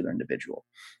particular individual.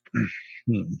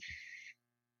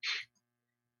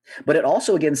 But it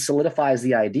also again solidifies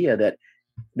the idea that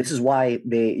this is why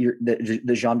the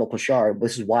Jondal Peshar,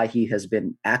 this is why he has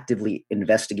been actively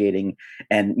investigating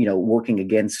and working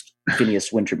against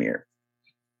Phineas Wintermere.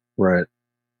 Right.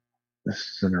 This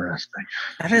is interesting.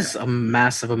 That is a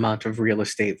massive amount of real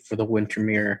estate for the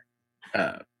Wintermere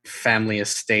family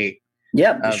estate.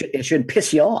 Yeah, it should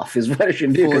piss you off, is what it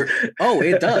should do.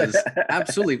 It does.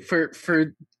 Absolutely.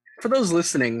 For those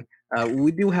listening,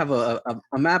 we do have a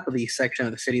map of the section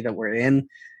of the city that we're in.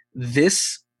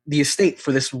 The estate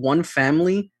for this one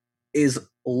family is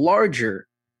larger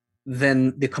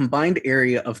than the combined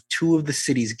area of two of the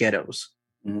city's ghettos.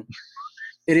 Mm-hmm.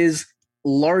 It is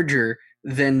larger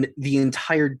than the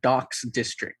entire docks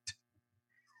district.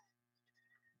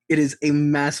 It is a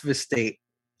massive estate.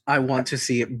 I want to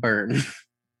see it burn.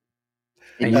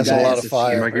 And that's a lot of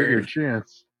fire. You might get your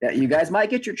chance. Yeah, you guys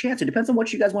might get your chance. It depends on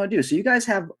what you guys want to do. So you guys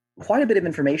have quite a bit of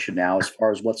information now as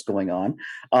far as what's going on.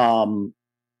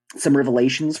 Some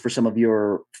revelations for some of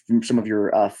your group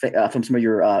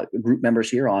members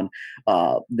here on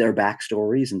their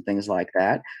backstories and things like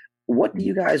that. What do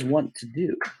you guys want to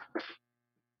do?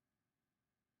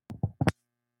 What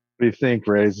do you think,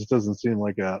 Ray? This doesn't seem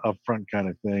like a upfront kind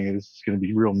of thing. This is going to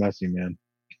be real messy, man.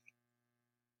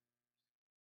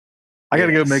 I got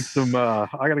to go make some. I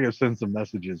got to go send some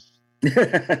messages.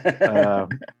 I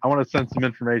want to send some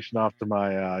information off to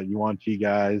my Yuan-Ti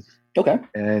guys. Okay.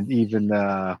 And even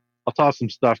I'll toss some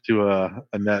stuff to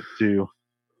Annette too,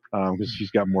 because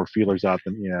she's got more feelers out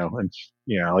than and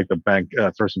I like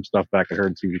to throw some stuff back at her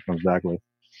and see what she comes back with.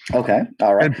 Okay.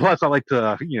 All right. And plus, I like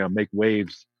to make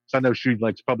waves So I know she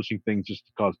likes publishing things just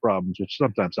to cause problems, which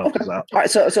sometimes helps us out. All right,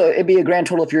 so it'd be a grand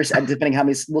total if you're depending how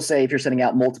many. We'll say if you're sending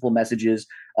out multiple messages,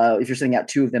 if you're sending out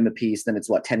 2 of them a piece, then it's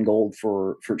 10 gold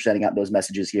for sending out those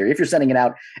messages here. If you're sending it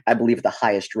out, I believe at the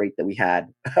highest rate that we had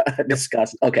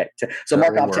discussed. Okay, so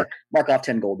mark off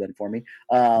 10 gold then for me.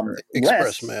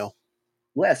 Express mail.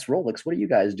 Les, Rolex, what are you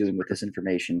guys doing with this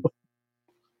information?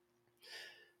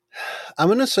 I'm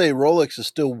going to say Rolex is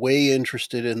still way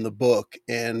interested in the book,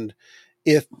 and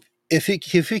if he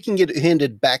can get it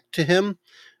handed back to him,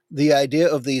 the idea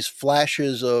of these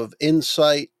flashes of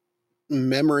insight,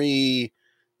 memory,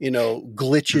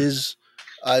 glitches,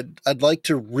 I'd like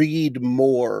to read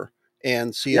more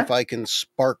and see if I can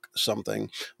spark something.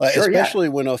 Especially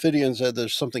when Ophidian said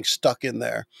there's something stuck in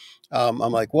there. I'm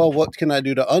like, well, what can I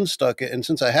do to unstuck it? And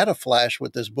since I had a flash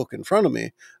with this book in front of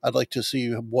me, I'd like to see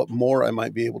what more I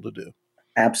might be able to do.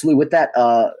 Absolutely. With that,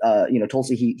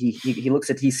 Tulsi, he looks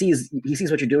at, he sees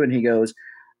what you're doing. And he goes,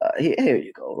 here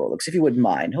you go, Rolex. If you wouldn't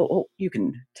mind, you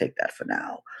can take that for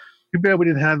now. Too bad we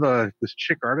didn't have this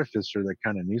chick artificer that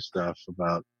kind of knew stuff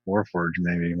about Warforged.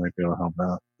 Maybe you might be able to help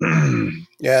out.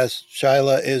 Yes,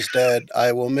 Shyla is dead.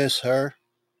 I will miss her.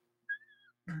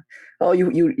 Oh,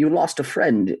 you lost a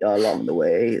friend along the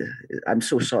way. I'm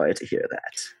so sorry to hear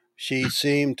that. She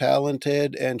seemed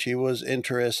talented, and she was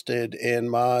interested in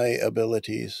my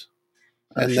abilities.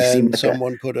 And then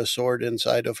someone put a sword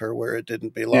inside of her where it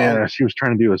didn't belong. Yeah, she was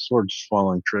trying to do a sword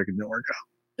swallowing trick and didn't work out.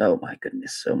 Oh my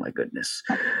goodness! Oh my goodness!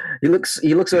 He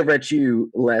looks over at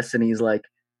you, Les, and he's like,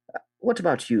 "What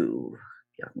about you,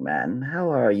 young man?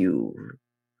 How are you?"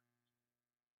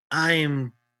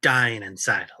 I'm dying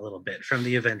inside a little bit from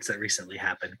the events that recently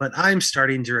happened, but I'm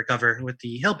starting to recover with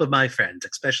the help of my friends,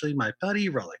 especially my buddy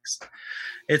Rolex.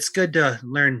 It's good to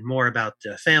learn more about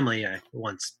the family I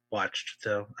once watched,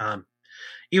 though,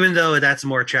 even though that's a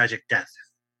more tragic death.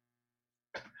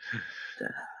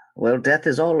 Well, death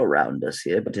is all around us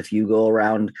here, but if you go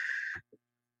around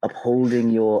upholding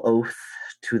your oath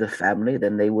to the family,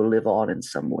 then they will live on in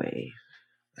some way.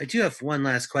 I do have one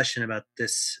last question about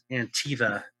this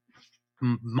Antiva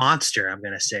monster, I'm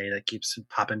going to say, that keeps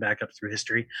popping back up through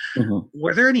history. Mm-hmm.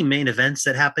 Were there any main events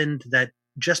that happened that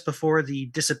just before the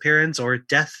disappearance or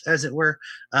death, as it were,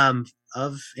 of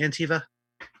Antiva?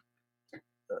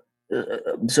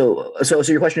 So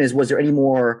your question is, was there any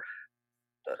more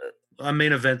a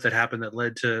main event that happened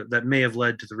that may have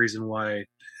led to the reason why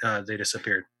they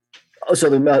disappeared? Oh,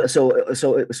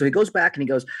 so he goes back and he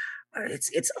goes,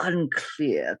 it's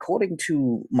unclear. According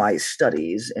to my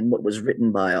studies and what was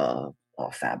written by our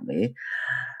family,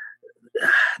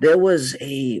 there was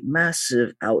a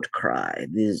massive outcry.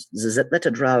 The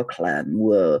Zetleta Drow clan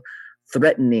were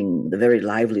threatening the very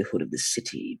livelihood of the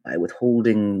city by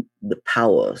withholding the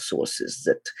power sources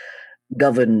that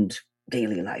governed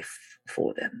daily life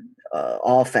for them.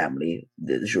 Our family,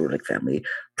 the Zhurik family,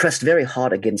 pressed very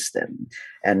hard against them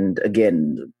and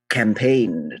again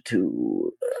campaigned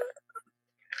to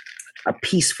a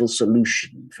peaceful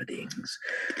solution for things.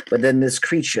 But then this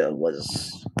creature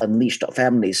was unleashed. Our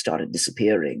families started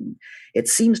disappearing. It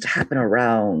seems to happen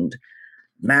around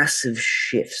massive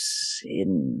shifts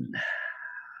in,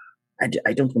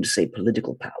 I don't want to say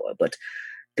political power, but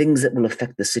things that will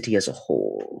affect the city as a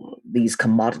whole. These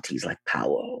commodities like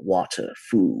power, water,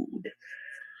 food.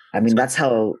 I mean, that's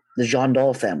how the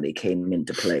Jondal family came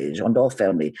into play. The Jondal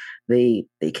family,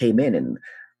 they came in and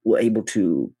were able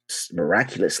to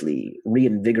miraculously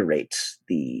reinvigorate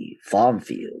the farm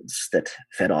fields that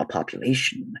fed our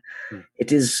population.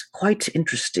 It is quite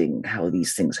interesting how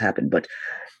these things happen, but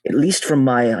at least from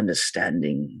my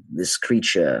understanding, this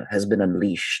creature has been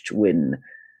unleashed when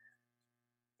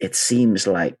it seems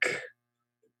like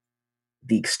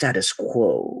the status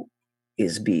quo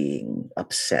is being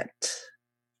upset.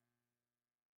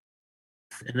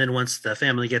 And then once the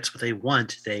family gets what they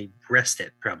want, they wrest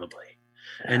it, probably.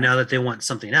 And now that they want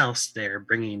something else, they're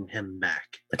bringing him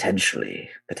back. Potentially.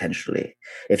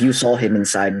 If you saw him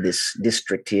inside this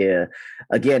district here,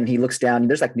 again, he looks down.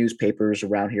 There's like newspapers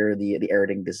around here, the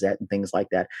Eridan Gazette and things like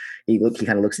that. He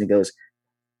kind of looks and he goes,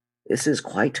 this is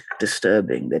quite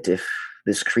disturbing that if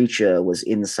this creature was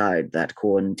inside that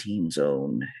quarantine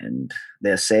zone, and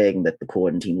they're saying that the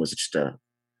quarantine was just a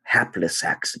hapless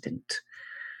accident.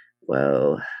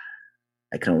 Well,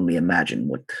 I can only imagine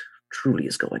what truly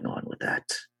is going on with that.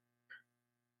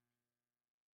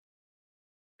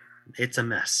 It's a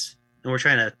mess. And we're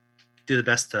trying to do the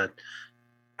best to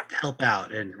help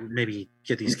out and maybe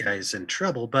get these guys in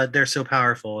trouble, but they're so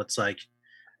powerful, it's like...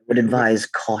 I would advise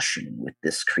caution with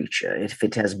this creature. If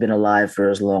it has been alive for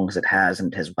as long as it has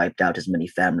and has wiped out as many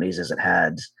families as it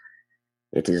had,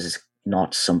 it is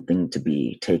not something to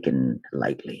be taken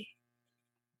lightly.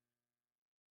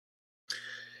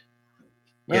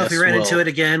 Well, if we Yes, run into well, it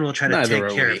again, we'll try to neither take are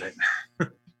care we. of it.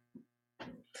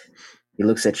 He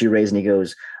looks at you, Rays, and he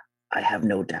goes, I have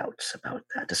no doubts about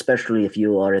that, especially if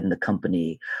you are in the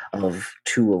company of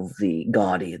two of the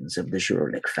guardians of the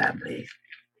Jurlik family.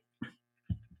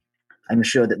 I'm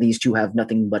sure that these two have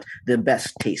nothing but the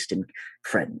best taste in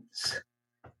friends.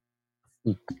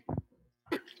 We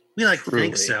like to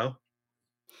think Truly. so.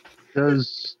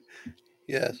 Does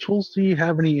Yes. Tulsi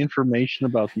have any information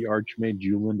about the Archmage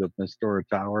Juland of Nestora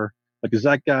Tower? Like, is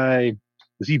that guy,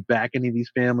 does he back any of these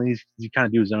families? Does he kind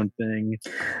of do his own thing?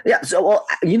 Yeah, so, well,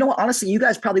 you know what? Honestly, you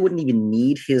guys probably wouldn't even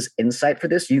need his insight for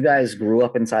this. You guys grew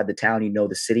up inside the town, you know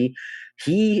the city.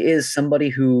 He is somebody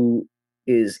who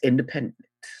is independent,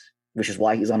 which is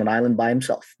why he's on an island by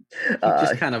himself. He's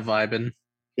just kind of vibing.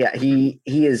 Yeah, he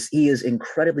is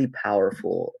incredibly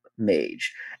powerful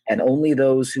mage, and only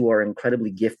those who are incredibly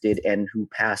gifted and who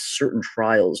pass certain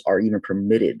trials are even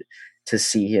permitted to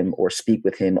see him or speak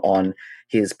with him on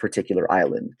his particular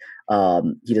island.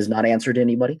 He does not answer to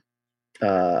anybody.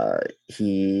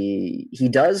 He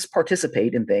does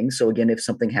participate in things. So again, if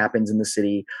something happens in the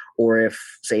city, or if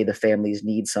say the families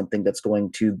need something that's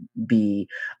going to be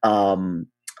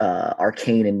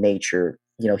arcane in nature,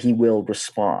 he will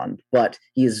respond. But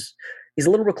he's a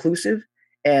little reclusive,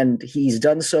 and he's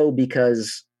done so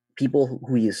because people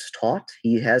who he has taught,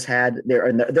 he has had there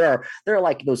are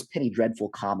like those Penny Dreadful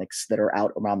comics that are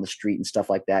out around the street and stuff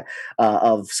like that,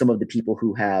 of some of the people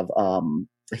who have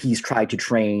he's tried to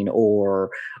train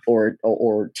or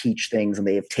teach things, and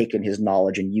they have taken his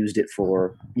knowledge and used it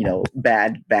for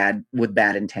bad with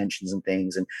bad intentions and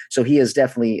things. And so he is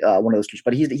definitely one of those creatures.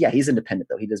 But he's independent,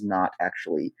 though. He does not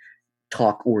actually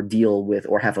talk or deal with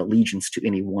or have allegiance to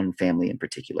any one family in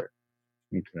particular.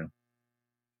 Okay.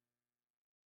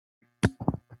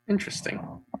 Interesting.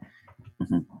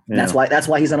 Mm-hmm. Yeah. That's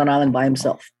why he's on an island by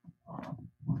himself.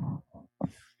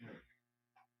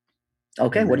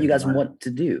 Okay, what do you guys want to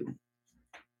do?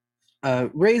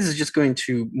 Rays is just going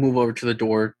to move over to the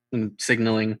door and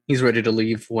signaling he's ready to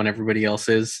leave when everybody else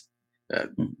is.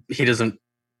 He doesn't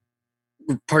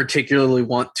particularly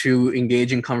want to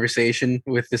engage in conversation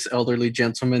with this elderly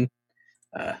gentleman.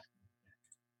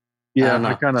 Yeah, I don't know.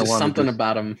 I kind of Just want something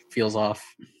about him feels off.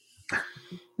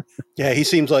 Yeah, he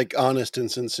seems like honest and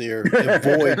sincere.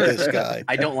 Avoid this guy.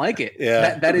 I don't like it.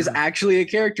 Yeah. That is actually a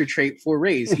character trait for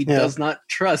Rays. He Yeah. does not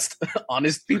trust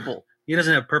honest people. He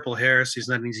doesn't have purple hair, so he's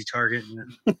not an easy target.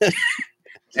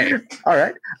 All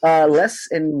right. Les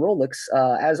and Rolex,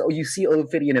 as you see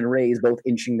Ophidian and Rays both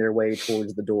inching their way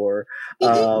towards the door.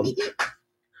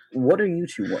 What do you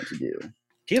two want to do?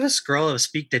 Do you have a scroll of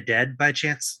Speak the Dead by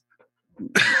chance?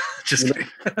 Just kidding.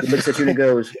 He looks at you and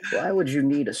goes, why would you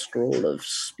need a scroll of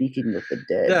speaking with the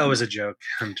dead? That was a joke.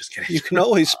 I'm just kidding. You can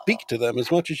always speak to them as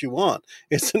much as you want.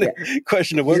 It's a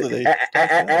question of whether they.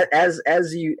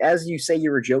 As you say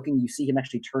you were joking, you see him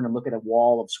actually turn and look at a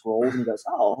wall of scrolls, and he goes,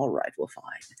 "Oh, all right, well,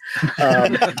 fine."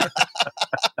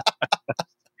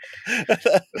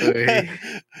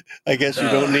 I guess you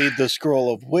don't need the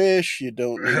scroll of wish. You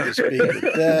don't need to speak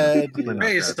the dead.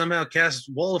 Ray somehow casts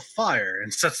wall of fire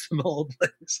and sets them all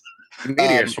ablaze.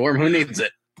 Meteor swarm, who needs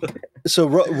it? So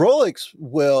Rolex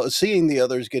will, seeing the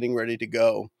others getting ready to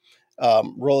go,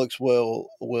 Rolex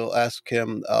will ask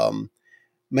him,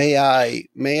 may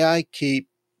I keep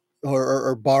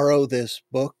or borrow this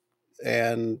book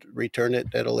and return it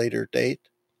at a later date?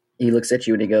 He looks at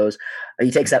you and he goes,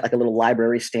 he takes out like a little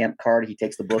library stamp card. He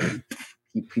takes the book,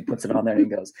 he puts it on there, and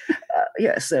he goes,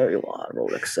 yes, there you are,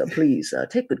 Rolex. Please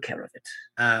take good care of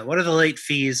it. What are the late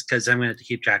fees? Because I'm going to have to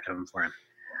keep track of them for him.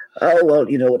 Oh, well,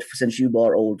 you know what? Since you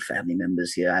are old family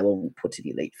members here, I won't put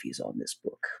any late fees on this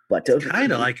book. But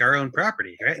kind of like our own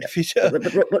property, right? But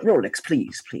Rolex,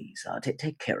 please,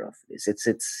 take care of this.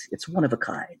 It's one of a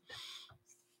kind.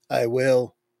 I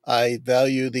will. I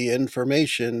value the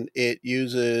information it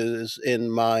uses in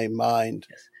my mind.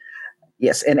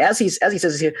 Yes, and as he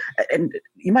says here, and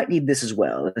you might need this as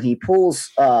well. And he pulls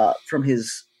from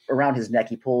around his neck.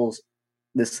 He pulls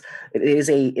this. It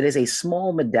is a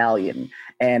small medallion,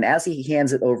 and as he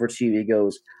hands it over to you, he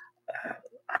goes,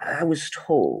 "I was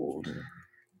told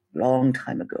a long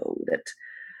time ago that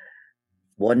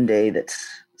one day that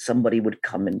somebody would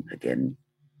come and again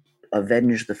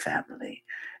avenge the family,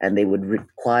 and they would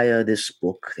require this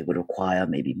book. They would require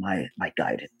maybe my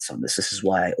guidance on this. This is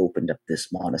why I opened up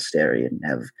this monastery and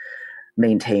have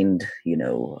maintained,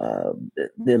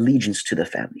 the allegiance to the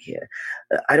family here.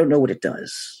 I don't know what it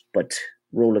does, but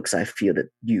Rolex, I feel that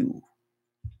you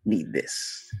need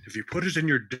this. If you put it in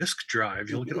your disk drive,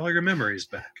 you'll get all your memories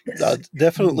back.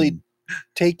 Definitely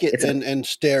take it It's a- and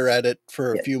stare at it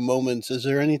for a Yeah. few moments. Is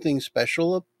there anything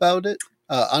special about it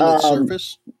on its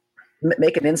surface?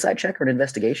 Make an insight check or an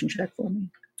investigation check for me.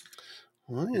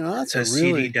 Well, that's A a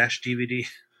really CD-DVD.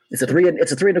 It's a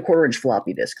 3.25 inch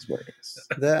floppy disk, is what it is.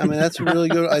 that's a really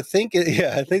good. I think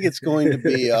it's going to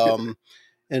be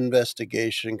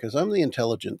investigation because I'm the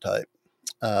intelligent type.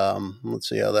 Let's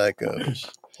see how that goes.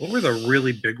 What were the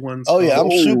really big ones? Oh yeah, I'm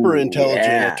called? super intelligent.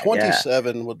 yeah, A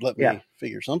 27 would let me Yeah.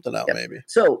 figure something out, Yep. maybe.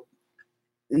 So,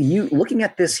 you looking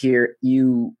at this here,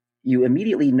 you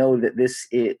immediately know that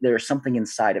there's something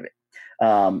inside of it.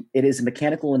 It is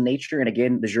mechanical in nature, and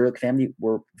again, the Jurek family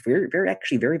were very,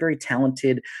 very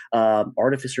talented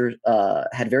artificers.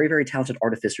 Had very, very talented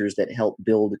artificers that helped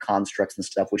build constructs and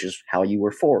stuff, which is how you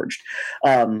were forged.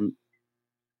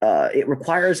 It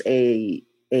requires a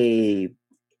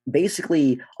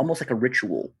basically almost like a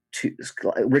ritual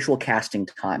casting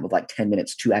time of like 10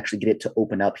 minutes to actually get it to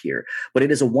open up here, but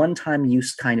it is a one-time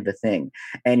use kind of a thing,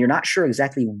 and you're not sure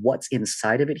exactly what's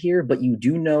inside of it here, but you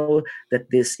do know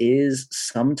that this is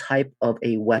some type of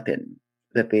a weapon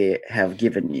that they have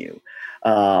given you,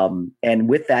 and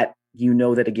with that, you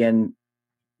know that again,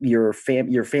 your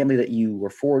family that you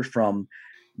were forged from,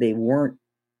 they weren't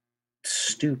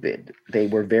stupid. They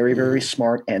were very, very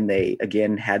smart, and they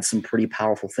again had some pretty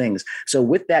powerful things. So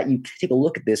with that, you take a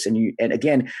look at this, and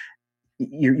again,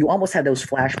 you almost had those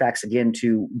flashbacks again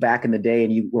to back in the day,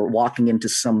 and you were walking into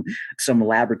some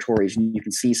laboratories, and you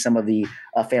can see some of the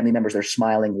family members. They're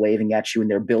smiling, waving at you, and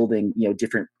they're building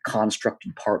different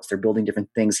constructed parts. They're building different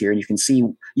things here, and you can see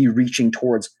you reaching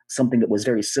towards something that was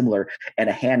very similar,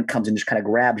 and a hand comes and just kind of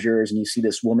grabs yours, and you see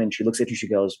this woman. She looks at you, she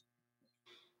goes,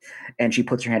 and she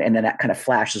puts her hand, and then that kind of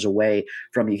flashes away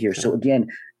from you here. So again,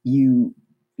 you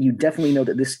definitely know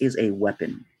that this is a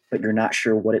weapon, but you're not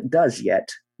sure what it does yet.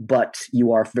 But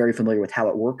you are very familiar with how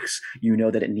it works. You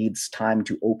know that it needs time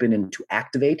to open and to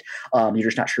activate. You're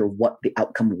just not sure what the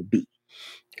outcome will be.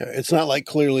 Okay. It's not like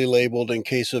clearly labeled in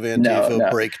case of Antifa,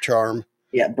 No. break charm.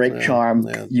 Yeah, break charm.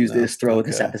 Use this. Throw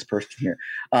this okay. at this person here.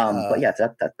 But yeah,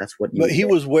 that's what. But he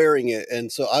was wearing it,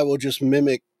 and so I will just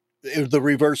mimic the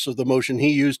reverse of the motion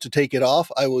he used to take it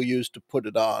off. I will use to put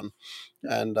it on,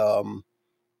 and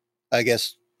I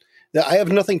guess I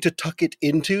have nothing to tuck it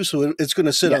into, so it's going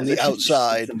to sit on the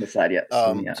outside. On the side,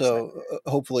 yeah. So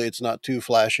hopefully it's not too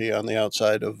flashy on the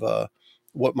outside of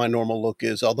what my normal look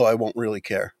is. Although I won't really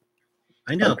care.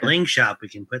 I know, bling shop. We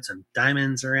can put some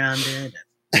diamonds around it.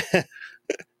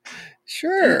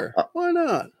 Sure, why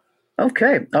not?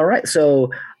 Okay, all right.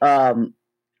 So,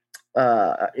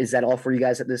 is that all for you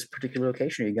guys at this particular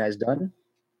location? Are you guys done?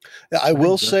 I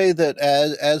will say that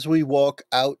as we walk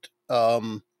out,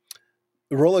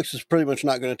 Rolex is pretty much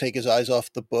not going to take his eyes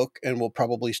off the book, and will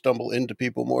probably stumble into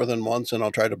people more than once, and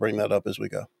I'll try to bring that up as we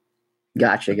go.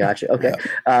 Gotcha. Okay.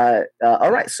 Yeah.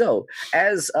 All right. So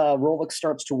as Rolex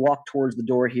starts to walk towards the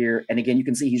door here, and again, you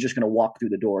can see he's just going to walk through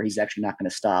the door. He's actually not going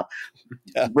to stop.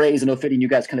 Yeah. Raze and Ophidian, you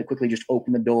guys kind of quickly just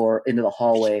open the door into the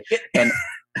hallway, and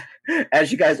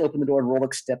as you guys open the door and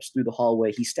Rolex steps through the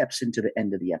hallway, he steps into the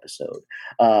end of the episode.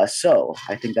 So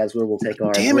I think that's where we'll take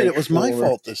our. Damn it! It was my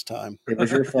fault this time. It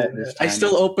was your fault this time. I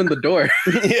still opened the door.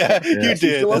 Yeah, you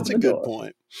did. That's a good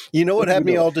point. You know what had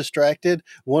me all distracted?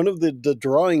 One of the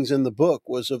drawings in the book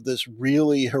was of this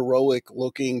really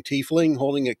heroic-looking tiefling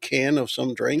holding a can of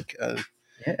some drink.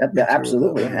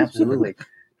 Absolutely.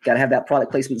 Got to have that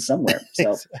product placement somewhere.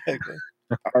 So. Exactly.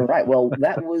 All right. Well,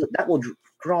 that will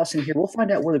draw us in here. We'll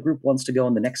find out where the group wants to go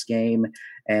in the next game,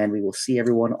 and we will see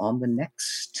everyone on the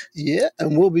next. Yeah,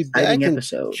 and we'll be back in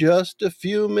episode. Just a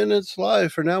few minutes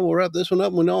live. For now, we'll wrap this one up,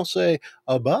 and we'll all say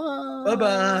bye.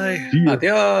 Bye.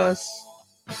 Adios.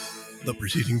 The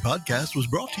preceding podcast was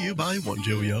brought to you by One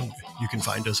Joe Young. You can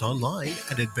find us online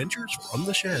at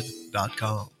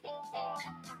adventuresfromtheshed.com.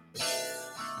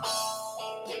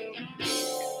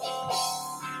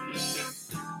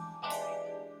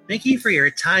 Thank you for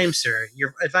your time, sir.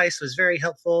 Your advice was very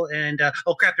helpful. And,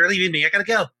 oh, crap, they're leaving me. I got to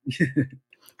go.